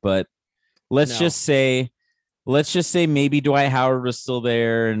 2010, but let's just say maybe Dwight Howard was still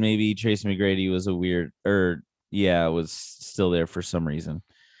there, and maybe Tracy McGrady was was still there for some reason.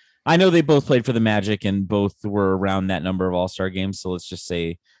 I know they both played for the Magic and both were around that number of All-Star games. So let's just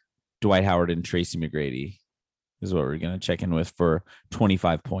say Dwight Howard and Tracy McGrady is what we're going to check in with for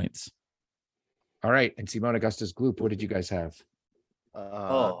 25 points. All right. And Simone Augustus Gloop, what did you guys have?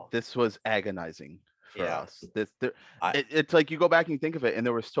 This was agonizing for us. It's like you go back and you think of it, and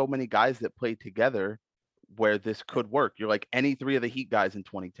there were so many guys that played together where this could work. You're like any 3 of the Heat guys in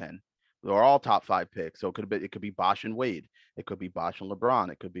 2010. They're all top 5 picks. So it could be Bosh and Wade. It could be Bosh and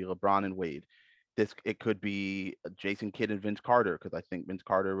LeBron. It could be LeBron and Wade. It could be Jason Kidd and Vince Carter, because I think Vince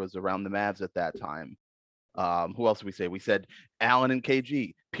Carter was around the Mavs at that time. Who else did we say? We said Allen and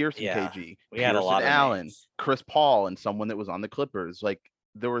KG, Pierce and KG, we had a lot of Allen, names. Chris Paul, and someone that was on the Clippers. Like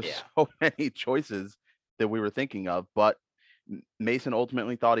there were so many choices that we were thinking of, but Mason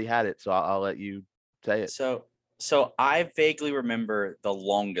ultimately thought he had it. So I'll let you say it. So I vaguely remember the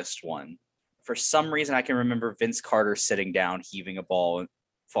longest one. For some reason, I can remember Vince Carter sitting down, heaving a ball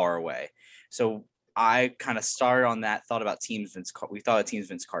far away. So I kind of started on that, thought about teams we thought of teams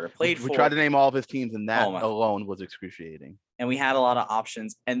Vince Carter played for. We tried to name all of his teams, and that alone was excruciating. And we had a lot of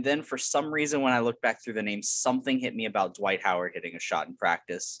options. And then for some reason, when I look back through the names, something hit me about Dwight Howard hitting a shot in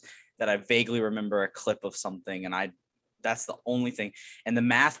practice that I vaguely remember a clip of something. And that's the only thing. And the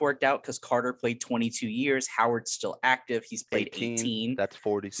math worked out because Carter played 22 years. Howard's still active. He's played 18. That's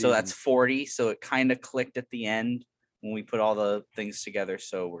 40. So that's 40. So it kind of clicked at the end when we put all the things together.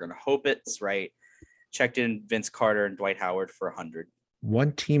 So we're going to hope it's right. Checked in Vince Carter and Dwight Howard for 100.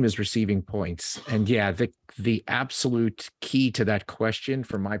 One team is receiving points. And the absolute key to that question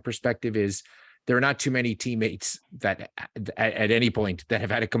from my perspective is there are not too many teammates that at any point that have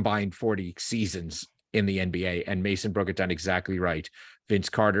had a combined 40 seasons in the NBA. And Mason broke it down exactly right. Vince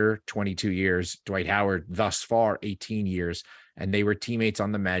Carter, 22 years, Dwight Howard, thus far 18 years, and they were teammates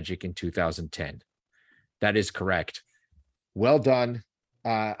on the Magic in 2010. That is correct. Well done.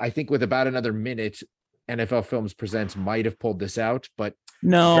 I think with about another minute, NFL Films Presents might have pulled this out, but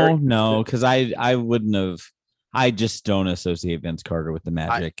no, because I wouldn't have. I just don't associate Vince Carter with the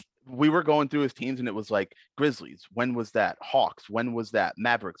Magic. We were going through his teams, and it was like Grizzlies. When was that? Hawks. When was that?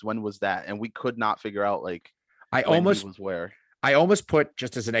 Mavericks. When was that? And we could not figure out I almost where. I almost put,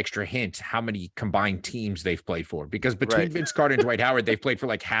 just as an extra hint, how many combined teams they've played for, because between Vince Carter and Dwight Howard, they've played for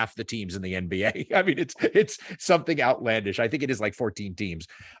like half the teams in the NBA. I mean, it's something outlandish. I think it is like 14 teams.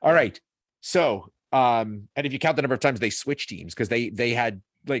 All right. So, and if you count the number of times they switched teams, because they had,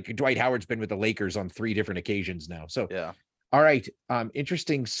 like, Dwight Howard's been with the Lakers on 3 different occasions now. So, yeah. All right.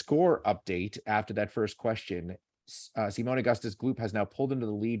 Interesting score update after that first question. Simone Augustus Gloop has now pulled into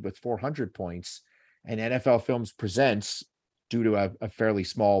the lead with 400 points, and NFL Films Presents, due to a fairly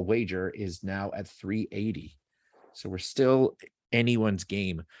small wager, is now at 380. So we're still anyone's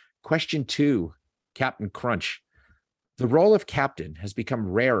game. Question 2, Captain Crunch. The role of captain has become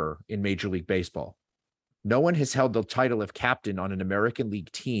rarer in Major League Baseball. No one has held the title of captain on an American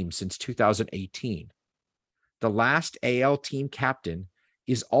League team since 2018. The last AL team captain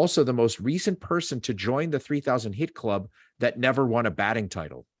is also the most recent person to join the 3,000 hit club that never won a batting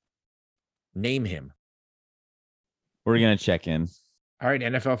title. Name him. We're going to check in. All right,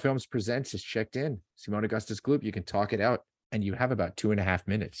 NFL Films Presents is checked in. Simone Augustus Gloop, you can talk it out, and you have about 2.5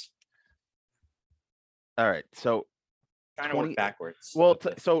 minutes. All right, so Trying to work backwards. Well,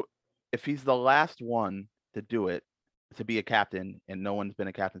 so if he's the last one to do it, to be a captain, and no one's been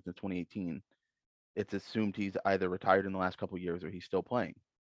a captain since 2018, it's assumed he's either retired in the last couple of years or he's still playing.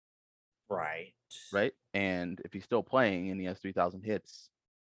 Right. Right. And if he's still playing and he has 3,000 hits,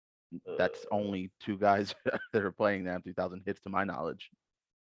 that's only 2 guys that are playing that have 3,000 hits to my knowledge.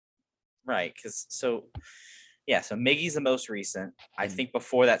 Right. So Miggy's the most recent. I think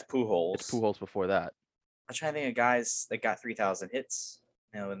before that's Pujols. It's Pujols before that. I'm trying to think of guys that got 3,000 hits,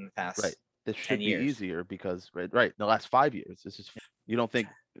 in the past. Right. This should be years. easier because right, the last 5 years. You don't think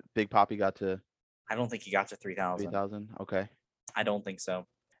Big Papi got to? I don't think he got to 3,000. 3,000. Okay. I don't think so.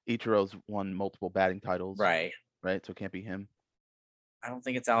 Ichiro's won multiple batting titles. Right. Right. So it can't be him. I don't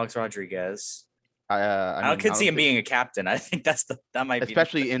think it's Alex Rodriguez. I could see him being a captain. I think that might be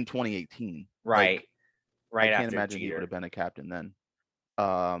especially in 2018. Right. Right. I after can't imagine Jeter. he would have been a captain then.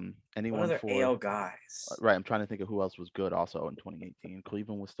 Anyone What other for AL guys? Right. I'm trying to think of who else was good also in 2018.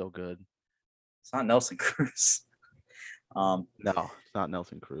 Cleveland was still good. It's not Nelson Cruz. No, it's not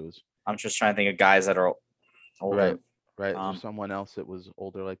Nelson Cruz. I'm just trying to think of guys that are older. Right. There's someone else that was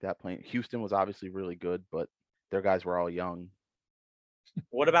older like that playing. Houston was obviously really good, but their guys were all young.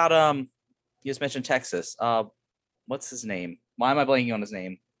 What about you just mentioned Texas. What's his name? Why am I blanking on his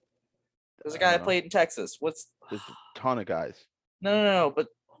name? There's a guy that played in Texas. There's a ton of guys. No, but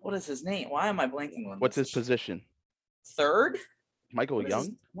what is his name? Why am I blanking on What's his position? Third? Michael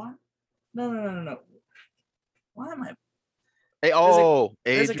Young? What? No. Why am I? Hey,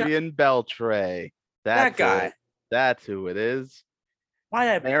 Adrian Beltre. That guy. That's who it is.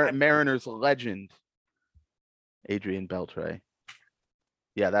 Why Mariners legend. Adrian Beltre.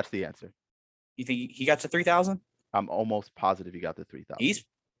 Yeah, that's the answer. You think he got to 3,000? I'm almost positive he got to 3,000.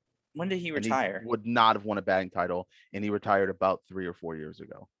 When did he retire? He would not have won a batting title, and he retired about 3 or 4 years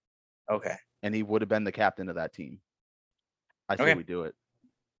ago. Okay. And he would have been the captain of that team. I say we do it.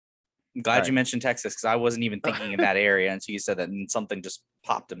 I'm glad you mentioned Texas because I wasn't even thinking in that area until you said that, and something just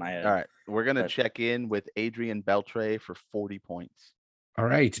popped in my head. All right. We're going to check in with Adrian Beltre for 40 points. All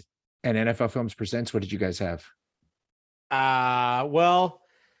right. And NFL Films Presents, what did you guys have? Well,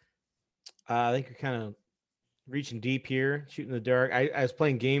 I think you're kind of reaching deep here, shooting in the dark. I was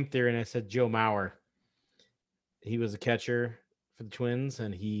playing game theory and I said Joe Mauer. He was a catcher for the Twins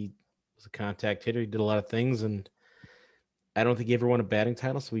and he was a contact hitter. He did a lot of things and I don't think he ever won a batting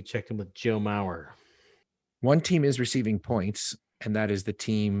title. So we checked him with Joe Mauer. One team is receiving points, and that is the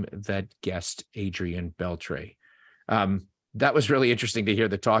team that guessed Adrian Beltre. That was really interesting to hear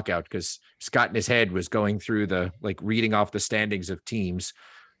the talk out because Scott in his head was going through reading off the standings of teams.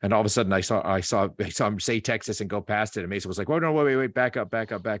 And all of a sudden I saw him say Texas and go past it. And Mason was like, "Whoa, no, wait, back up.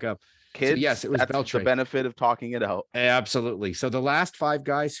 Kids, so yes, it was that's Beltre. The benefit of talking it out. Absolutely. So the last 5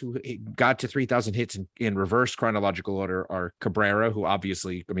 guys who got to 3,000 hits in reverse chronological order are Cabrera, who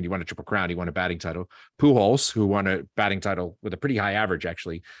obviously, he won a Triple Crown. He won a batting title. Pujols, who won a batting title with a pretty high average,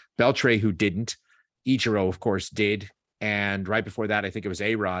 actually. Beltre, who didn't. Ichiro, of course, did. And right before that, I think it was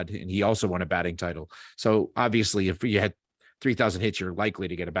A-Rod, and he also won a batting title. So obviously, if you had 3,000 hits, you're likely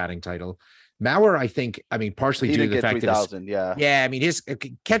to get a batting title. Mauer, I think, partially due to the fact that his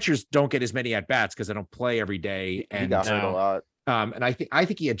catchers don't get as many at bats because they don't play every day. He got hurt a lot. And I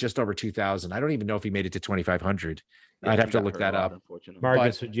think he had just over 2,000. I don't even know if he made it to 2,500. I'd have to look that up.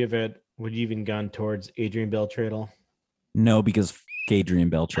 Marcus, would you even gone towards Adrian Beltre at all? No, because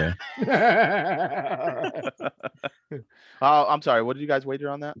Adrian Beltre. I'm sorry. What did you guys wager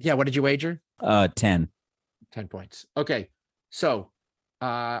on that? Yeah. What did you wager? 10 points. Okay. So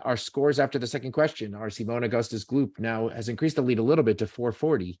our scores after the second question are Simone Augustus Gloop now has increased the lead a little bit to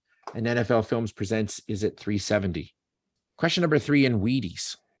 440, and NFL Films Presents is at 370. Question number 3 in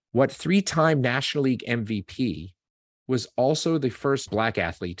Wheaties. What 3-time National League MVP was also the first Black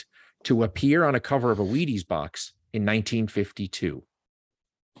athlete to appear on a cover of a Wheaties box in 1952?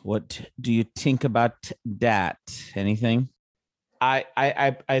 What do you think about that? Anything?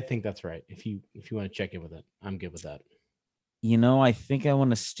 I think that's right. If you want to check in with it, I'm good with that. I think I want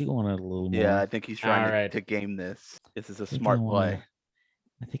to stew on it a little more. Yeah, I think he's trying Alright. to game this. This is a think smart I play. wanna-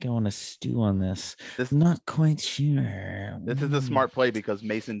 I think I want to stew on this. This Not quite sure. this is a smart play because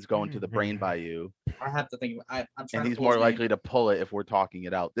Mason's going to the brain by you, I have to think. I'm trying and to he's pull more his name. likely to pull it if we're talking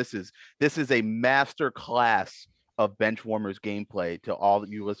it out. This is a master class of bench warmers gameplay to all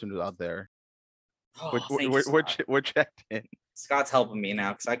you listeners out there. Oh, thank you, We're Scott. checked in. Scott's helping me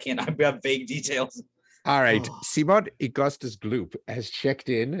now because I can't. I have vague details. All right. Oh. Simon Augustus Gloop has checked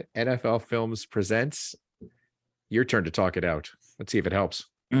in. NFL Films presents. Your turn to talk it out. Let's see if it helps.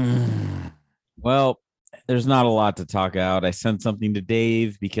 Well, there's not a lot to talk out. I sent something to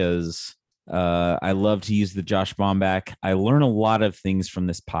Dave because I love to use the Josh Bomback. I learn a lot of things from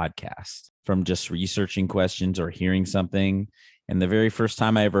this podcast, from just researching questions or hearing something. And the very first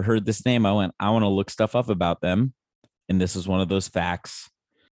time I ever heard this name, I went, I want to look stuff up about them. And this is one of those facts.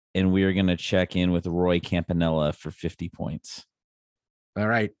 And we are going to check in with Roy Campanella for 50 points. All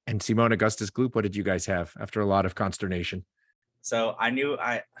right. And Simon Augustus Gloop, what did you guys have after a lot of consternation? So I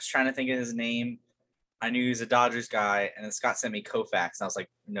was trying to think of his name. I knew he was a Dodgers guy, and then Scott sent me Koufax, and I was like,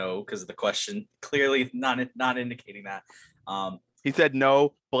 no, because of the question clearly not indicating that. He said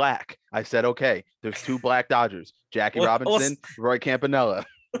no black. I said okay. There's two black Dodgers: Jackie Robinson, Roy Campanella.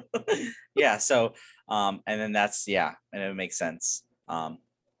 Yeah. So and then and it makes sense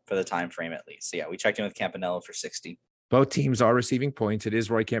for the time frame at least. So yeah, we checked in with Campanella for 60. Both teams are receiving points. It is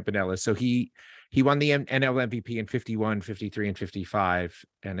Roy Campanella. So he won the NL MVP in 51, 53, and 55.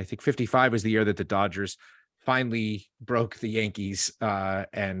 And I think 55 was the year that the Dodgers finally broke the Yankees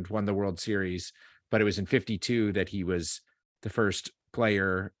and won the World Series. But it was in 52 that he was the first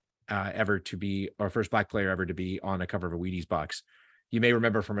player first black player ever to be on a cover of a Wheaties box. You may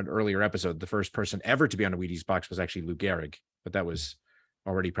remember from an earlier episode, the first person ever to be on a Wheaties box was actually Lou Gehrig, but that was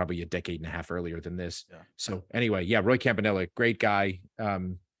already probably a decade and a half earlier than this. Yeah. So anyway, yeah, Roy Campanella, great guy,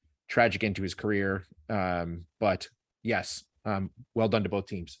 tragic end to his career. But yes, well done to both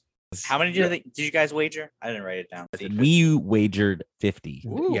teams. How many did you guys wager? I didn't write it down. We wagered 50.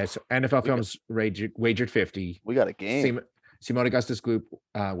 Yes, NFL Films wagered 50. We got a game. Simon Augustus Gloop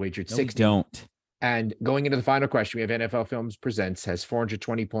wagered No, 60. we don't. And going into the final question, we have NFL Films Presents has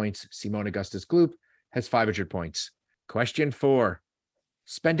 420 points. Simon Augustus Gloop has 500 points. Question 4.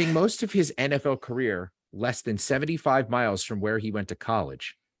 Spending most of his NFL career less than 75 miles from where he went to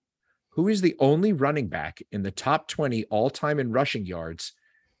college, who is the only running back in the top 20 all-time in rushing yards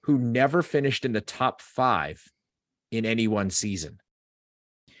who never finished in the top 5 in any one season?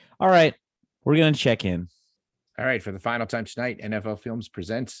 All right. We're going to check in. All right, for the final time tonight, NFL Films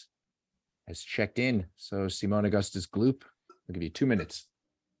Presents has checked in. So Simon Augustus Gloop, I'll give you 2 minutes.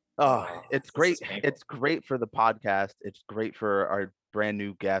 Oh, it's This great. is painful. It's great for the podcast. It's great for our brand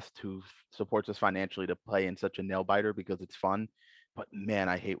new guest who supports us financially to play in such a nail biter because it's fun. But man,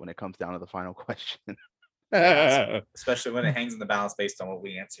 I hate when it comes down to the final question. Especially when it hangs in the balance based on what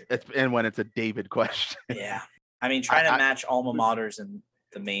we answer. And when it's a David question. Yeah. I mean, trying to match alma maters and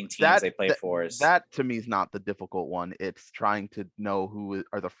the main teams That- they play for is That to me is not the difficult one. It's trying to know who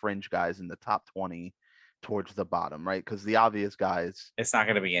are the fringe guys in the top 20 towards the bottom, right? Because the obvious guys it's not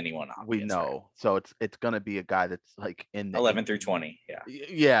going to be anyone we obvious, know. So it's gonna be a guy that's like in the 11 through 20. Yeah.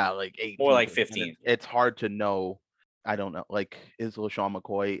 Yeah, like 18. More like and 15. It's hard to know. I don't know. Like, is LaShawn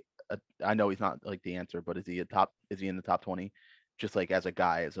McCoy? I know he's not like the answer, but is he in the top 20? Just like as a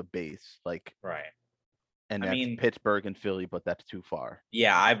guy, as a base, like, Right. and I that's mean- Pittsburgh and Philly, but that's too far.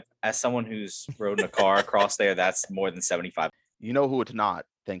 Yeah. As someone who's rode in a car across there, that's more than 75. You know who it's not?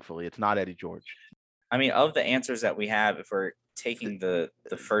 Thankfully, it's not Eddie George. I mean, of the answers that we have, if we're taking the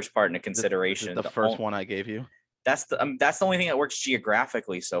first part into This is consideration, the first one I gave you. that's the only thing that works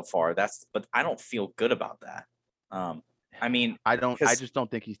geographically so far. But I don't feel good about that. I mean, I 'cause- just don't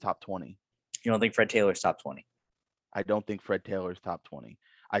think he's top 20. you don't think Fred Taylor's top 20? I don't think Fred Taylor's top 20.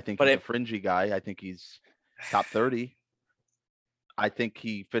 I think But he's if- a fringy guy. I think he's top 30. I think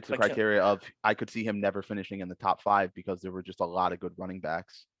he fits the But can- criteria of I could see him never finishing in the top 5 because there were just a lot of good running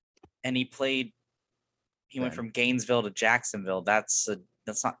backs. And he went Then- from Gainesville to Jacksonville. That's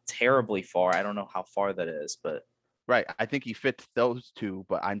not terribly far. I don't know how far that is, but Right. I think he fits those two,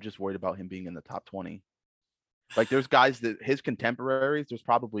 but I'm just worried about him being in the top 20. Like there's guys that his contemporaries, there's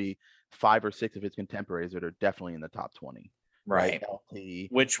probably 5 or 6 of his contemporaries that are definitely in the top 20. right. LT,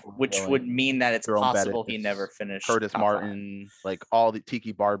 Which would Williams, mean that it's Jerome possible he Bettis, never finished. Curtis top five. Martin, like all the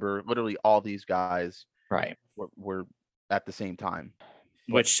Tiki Barber, literally all these guys Right. were at the same time.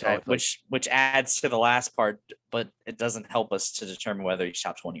 But Which so it's like which adds to the last part, but it doesn't help us to determine whether he's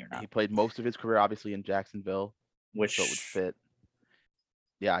top 20 or not. he played most of his career obviously in Jacksonville, Which so it would fit.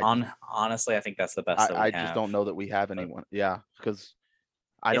 Yeah, Honestly, I think that's the best that we I have. just don't know that we have anyone. Yeah, because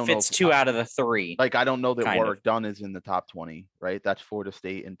I don't if know it's 2 out of the 3. Like, I don't know that kind Warwick of. Dunn is in the top 20, right? That's Florida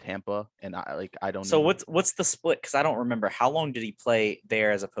State and Tampa, and I don't So know. what's the split? Because I don't remember how long did he play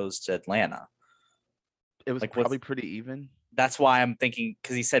there as opposed to Atlanta. It was like, probably pretty even. That's why I'm thinking,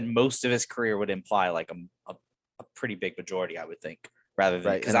 because he said most of his career would imply like a pretty big majority, I would think, rather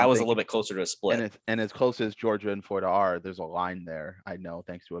than because I was a little bit closer to a split. And as close as Georgia and Florida are, there's a line there. I know,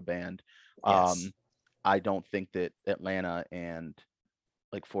 thanks to a band. Yes. I don't think that Atlanta and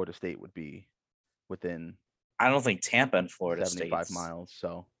like Florida State would be within. I don't think Tampa and Florida 75 State miles.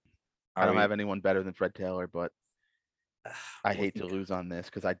 So I don't have anyone better than Fred Taylor, but I hate to lose on this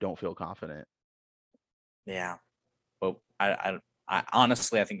because I don't feel confident. Yeah, but I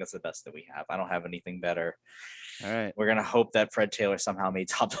honestly, I think that's the best that we have. I don't have anything better. All right, we're gonna hope that Fred Taylor somehow made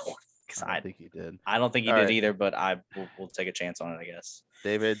top 20 because I think he did. I don't think he did either, but we'll take a chance on it, I guess.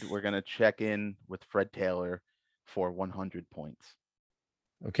 David, we're gonna check in with Fred Taylor for 100 points.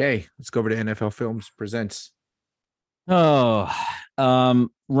 Okay, let's go over to NFL Films Presents. Running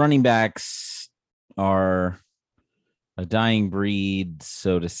backs are a dying breed,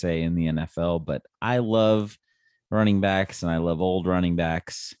 so to say, in the NFL, but I love running backs and I love old running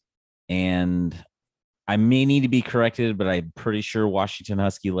backs. And I may need to be corrected, but I'm pretty sure Washington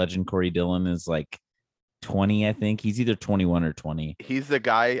Husky legend Corey Dillon is like 20, I think. He's either 21 or 20. He's the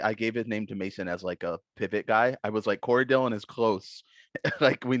guy I gave his name to Mason as like a pivot guy. I was like, Corey Dillon is close.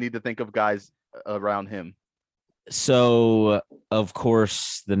 Like, we need to think of guys around him. So, of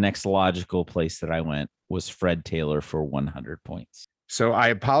course, the next logical place that I went was Fred Taylor for 100 points. So I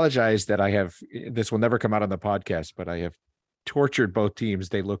apologize that this will never come out on the podcast, but I have tortured both teams.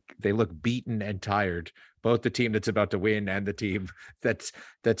 They look beaten and tired. Both the team that's about to win and the team that's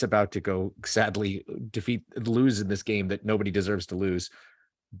about to go sadly lose in this game that nobody deserves to lose.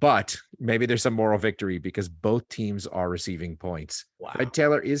 But maybe there's some moral victory because both teams are receiving points. Wow. Fred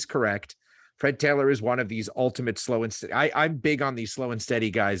Taylor is correct. Fred Taylor is one of these ultimate slow and steady. I'm big on these slow and steady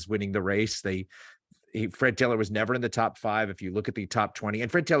guys winning the race. Fred Taylor was never in the top 5. If you look at the top 20,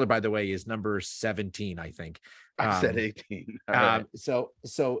 and Fred Taylor, by the way, is number 17, I think. I said 18. So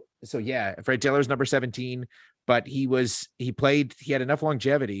yeah, Fred Taylor is number 17, but he had enough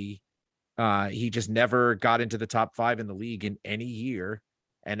longevity. He just never got into the top 5 in the league in any year.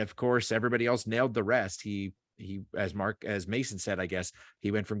 And of course, everybody else nailed the rest. He, as Mason said, I guess he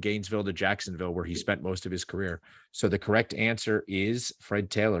went from Gainesville to Jacksonville, where he spent most of his career. So the correct answer is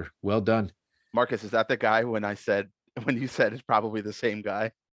Fred Taylor. Well done. Marcus, is that the guy when you said it's probably the same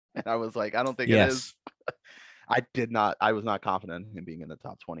guy? And I was like, I don't think it is. I was not confident in him being in the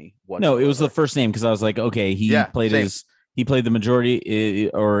top 20. No, it was the first name because I was like, okay, he played the majority,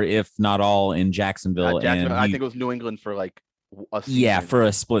 or if not all, in Jacksonville. And I think it was New England for like a season. Yeah, for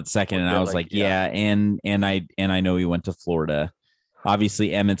a split second, and I was like, and I know he went to Florida.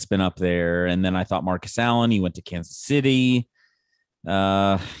 Obviously, Emmett's been up there, and then I thought Marcus Allen. He went to Kansas City.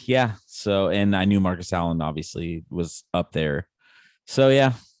 So, and I knew Marcus Allen obviously was up there.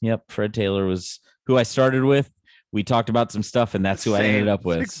 So Fred Taylor was who I started with. We talked about some stuff, and that's who I ended up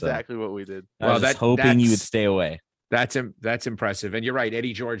with. That's exactly what we did. I was hoping you would stay away. That's impressive, and you're right.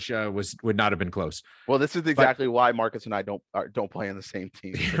 Eddie George would not have been close. Well, this is exactly why Marcus and I don't play on the same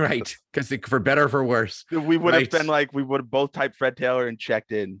team, right? Because for better or for worse, we would have been like we would have both typed Fred Taylor and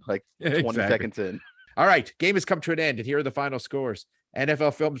checked in like 20 seconds in. All right, game has come to an end, and here are the final scores.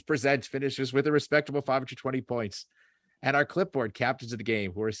 NFL Films Presents finishes with a respectable 520 points, and our clipboard captains of the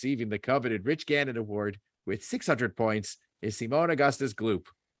game, who are receiving the coveted Rich Gannon Award with 600 points, is Simone Augustus Gloop.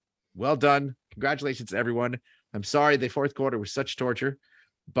 Well done! Congratulations to everyone. I'm sorry the fourth quarter was such torture,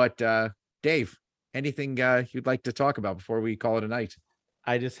 but Dave, anything you'd like to talk about before we call it a night?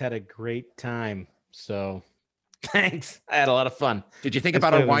 I just had a great time, so thanks. I had a lot of fun. Did you think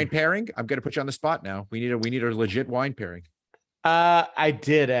about a wine pairing? I'm going to put you on the spot now. We need a legit wine pairing. I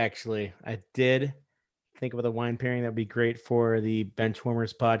did actually. I did think of a wine pairing that would be great for the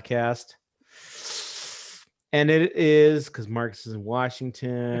Benchwarmers podcast. And it is because Marcus is in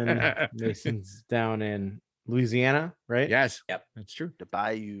Washington, Mason's down in Louisiana, right? Yes. Yep. That's true. The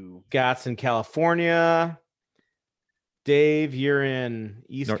Bayou. Scott's in California. Dave, you're in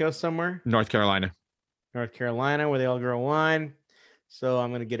East Coast somewhere? North Carolina, where they all grow wine. So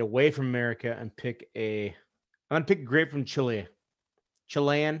I'm going to get away from America and pick a grape from Chile.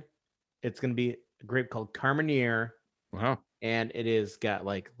 Chilean. It's going to be a grape called Carmenere. Wow. And it is got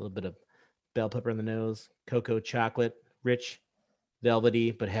like a little bit of bell pepper in the nose, cocoa chocolate, rich,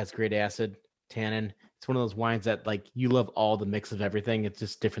 velvety, but has great acid, tannin. It's one of those wines that like you love all the mix of everything. It's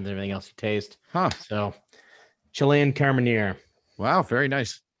just different than everything else you taste. Huh. So Chilean Carmenere. Wow, very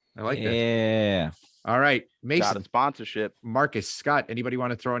nice. I like that. Yeah. All right, Got Mason, a sponsorship. Marcus, Scott, anybody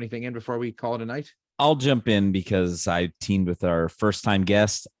want to throw anything in before we call it a night? I'll jump in because I teamed with our first time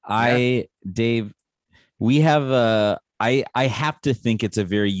guest. Dave, we have I have to think it's a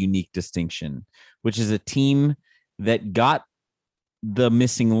very unique distinction, which is a team that got the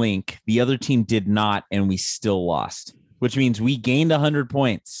missing link. The other team did not, and we still lost, which means we gained 100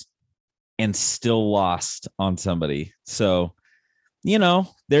 points and still lost on somebody. So,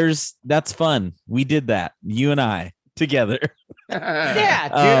 that's fun. We did that, you and I together.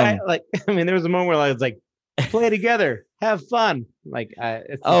 Yeah, dude. There was a moment where I was like, play together, have fun.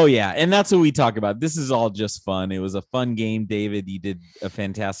 And that's what we talk about. This is all just fun. It was a fun game, David. You did a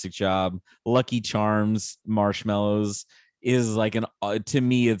fantastic job. Lucky Charms marshmallows is like to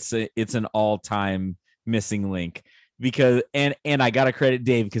me, it's an all-time missing link because and I gotta credit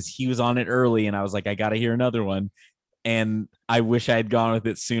Dave because he was on it early, and I was like, I gotta hear another one, and I wish I had gone with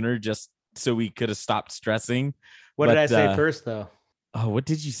it sooner just so we could have stopped stressing. What did I say first, though? Oh, what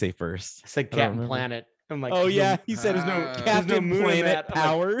did you say first? I said Captain Planet. I'm like, oh yeah, he said there's no Captain moon in Planet that.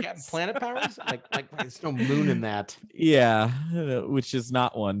 powers. Captain Planet powers? like there's no moon in that. Yeah, which is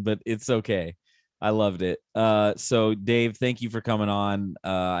not one, but it's okay. I loved it. So Dave, thank you for coming on.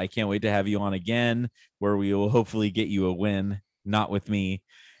 I can't wait to have you on again, where we will hopefully get you a win, not with me.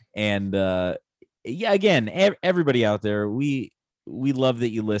 And again, everybody out there, we love that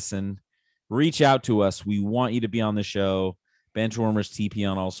you listen. Reach out to us. We want you to be on the show. Benchwarmers TP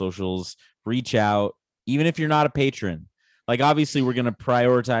on all socials. Reach out, even if you're not a patron. Like, obviously, we're going to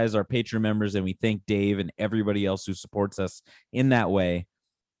prioritize our patron members, and we thank Dave and everybody else who supports us in that way.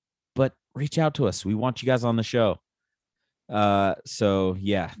 But reach out to us. We want you guys on the show. So,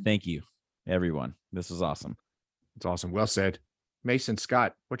 yeah, thank you, everyone. This was awesome. It's awesome. Well said. Mason,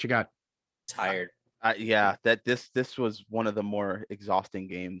 Scott, what you got? Tired. This was one of the more exhausting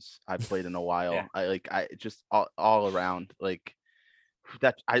games I've played in a while. Yeah. I just all around like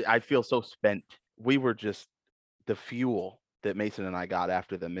that. I feel so spent. We were just the fuel that Mason and I got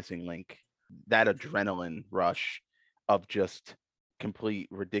after the missing link. That adrenaline rush of just complete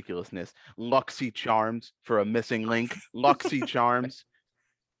ridiculousness. Luxy Charms for a missing link. Luxy Charms.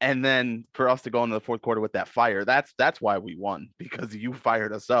 And then for us to go into the fourth quarter with that fire, that's why we won, because you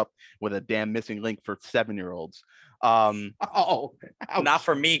fired us up with a damn missing link for 7-year-olds. Not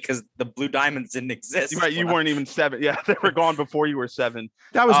for me, because the Blue Diamonds didn't exist. Right, you weren't even 7. Yeah, they were gone before you were 7.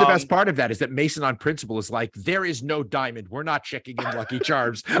 That was the best part of that, is that Mason on principle is like, there is no diamond. We're not checking in Lucky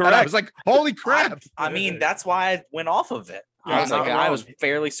Charms. And I was like, holy crap. I mean, that's why I went off of it. Yeah, I was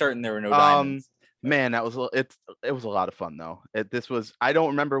fairly certain there were no diamonds. Man, it was a lot of fun though. I don't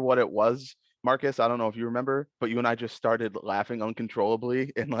remember what it was, Marcus. I don't know if you remember, but you and I just started laughing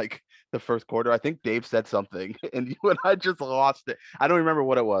uncontrollably in like the first quarter. I think Dave said something and you and I just lost it. I don't remember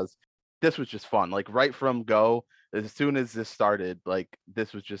what it was. This was just fun. Like right from go, as soon as this started, like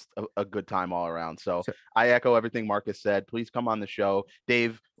this was just a good time all around. So I echo everything Marcus said. Please come on the show.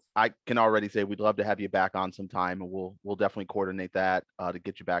 Dave, I can already say we'd love to have you back on sometime, and we'll definitely coordinate that to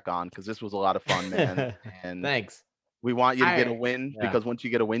get you back on, because this was a lot of fun, man. And thanks. We want you to get a win, because once you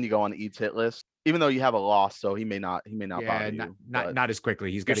get a win, you go on Ede's hit list. Even though you have a loss, so he may not bother you. Not as quickly.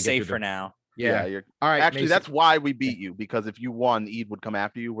 He's got to get safe for now. Yeah. You're all right. Actually, Mason. that's why we beat you, because if you won, Ede would come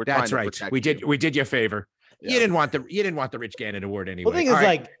after you. That's right. We did you a favor. Yeah. You didn't want the Rich Gannon award anyway. Well, the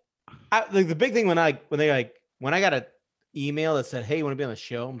thing is, the big thing when I got a email that said, hey, you want to be on the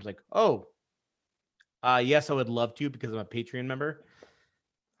show? I was like, oh, yes, I would love to, because I'm a Patreon member.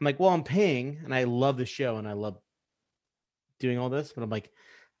 I'm like, well, I'm paying and I love the show and I love doing all this, but I'm like,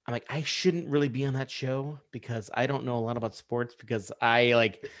 I shouldn't really be on that show because I don't know a lot about sports, because but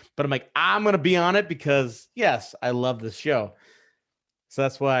I'm like, I'm going to be on it because yes, I love this show. So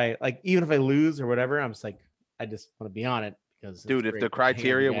that's why, like, even if I lose or whatever, I'm just like, I just want to be on it. Because dude, if the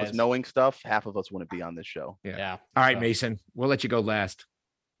criteria was knowing stuff, half of us wouldn't be on this show. Yeah. All right, Mason, we'll let you go last.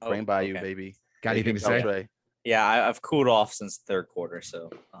 Brain by you, baby. Got anything to say? Yeah, I've cooled off since the third quarter.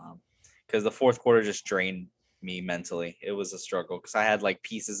 So, because the fourth quarter just drained me mentally. It was a struggle because I had like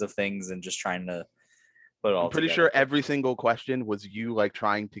pieces of things and just trying to put it all. I'm pretty together. sure every single question was you like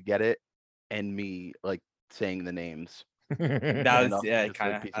trying to get it, and me like saying the names. That was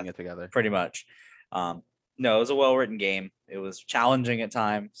kind of piecing it together. Pretty much. No, it was a well-written game. It was challenging at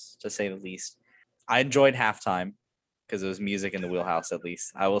times, to say the least. I enjoyed halftime because it was music in the wheelhouse, at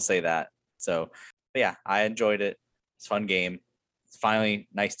least. I will say that. So, but yeah, I enjoyed it. It's a fun game. It's finally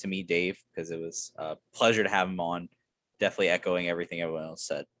nice to meet Dave, because it was a pleasure to have him on. Definitely echoing everything everyone else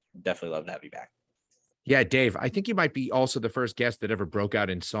said. Definitely love to have you back. Yeah, Dave, I think you might be also the first guest that ever broke out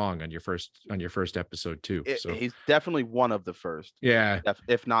in song on your first episode too. So He's definitely one of the first. yeah,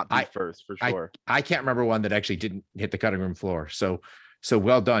 If not the first, for sure. I can't remember one that actually didn't hit the cutting room floor. So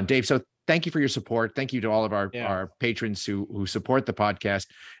well done, Dave. So thank you for your support. Thank you to all of our patrons who support the podcast,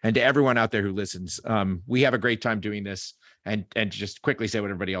 and to everyone out there who listens. We have a great time doing this. And just quickly say what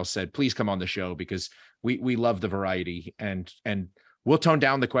everybody else said. Please come on the show because we love the variety, and we'll tone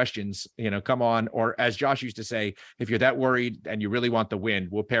down the questions. Come on. Or as Josh used to say, if you're that worried and you really want the win,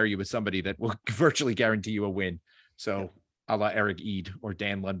 we'll pair you with somebody that will virtually guarantee you a win. So a la Eric Eid or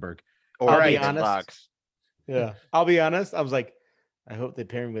Dan Lundberg. I'll be honest. Yeah, I'll be honest. I was like, I hope they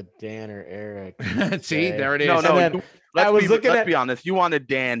pair me with Dan or Eric. See, there it is. No. Let's be honest. You wanted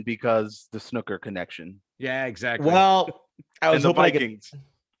Dan because the snooker connection. Yeah, exactly. Well, I was hoping Vikings.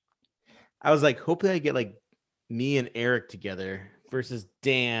 I was like, hopefully I get like me and Eric together versus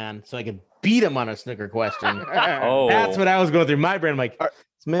Dan, so I can beat him on a snooker question. That's what I was going through my brain. I'm like,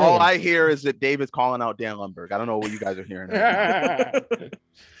 all I hear is that Dave is calling out Dan Lundberg. I don't know what you guys are hearing.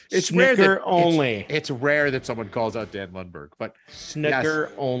 It's snooker rare only. It's rare that someone calls out Dan Lundberg, but snooker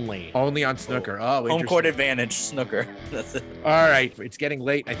only. Only on snooker. Home court advantage, snooker. That's it. All right. It's getting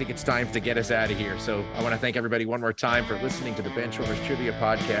late. I think it's time to get us out of here. So I want to thank everybody one more time for listening to the Benchwarmers Trivia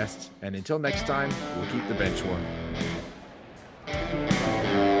Podcast. And until next time, we'll keep the bench warm.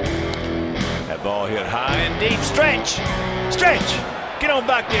 That ball hit high and deep. Stretch. Get on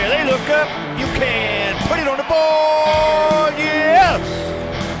back there. They look up. You can put it on the board. Yes.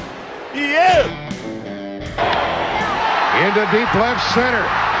 Into deep left center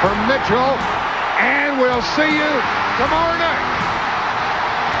for Mitchell. And we'll see you tomorrow night.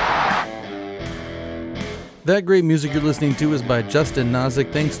 That great music you're listening to is by Justin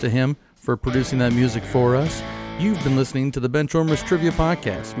Nozick. Thanks to him for producing that music for us. You've been listening to the Benchwarmers Trivia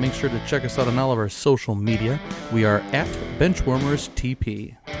Podcast. Make sure to check us out on all of our social media. We are at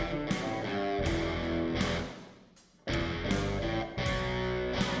BenchwarmersTP.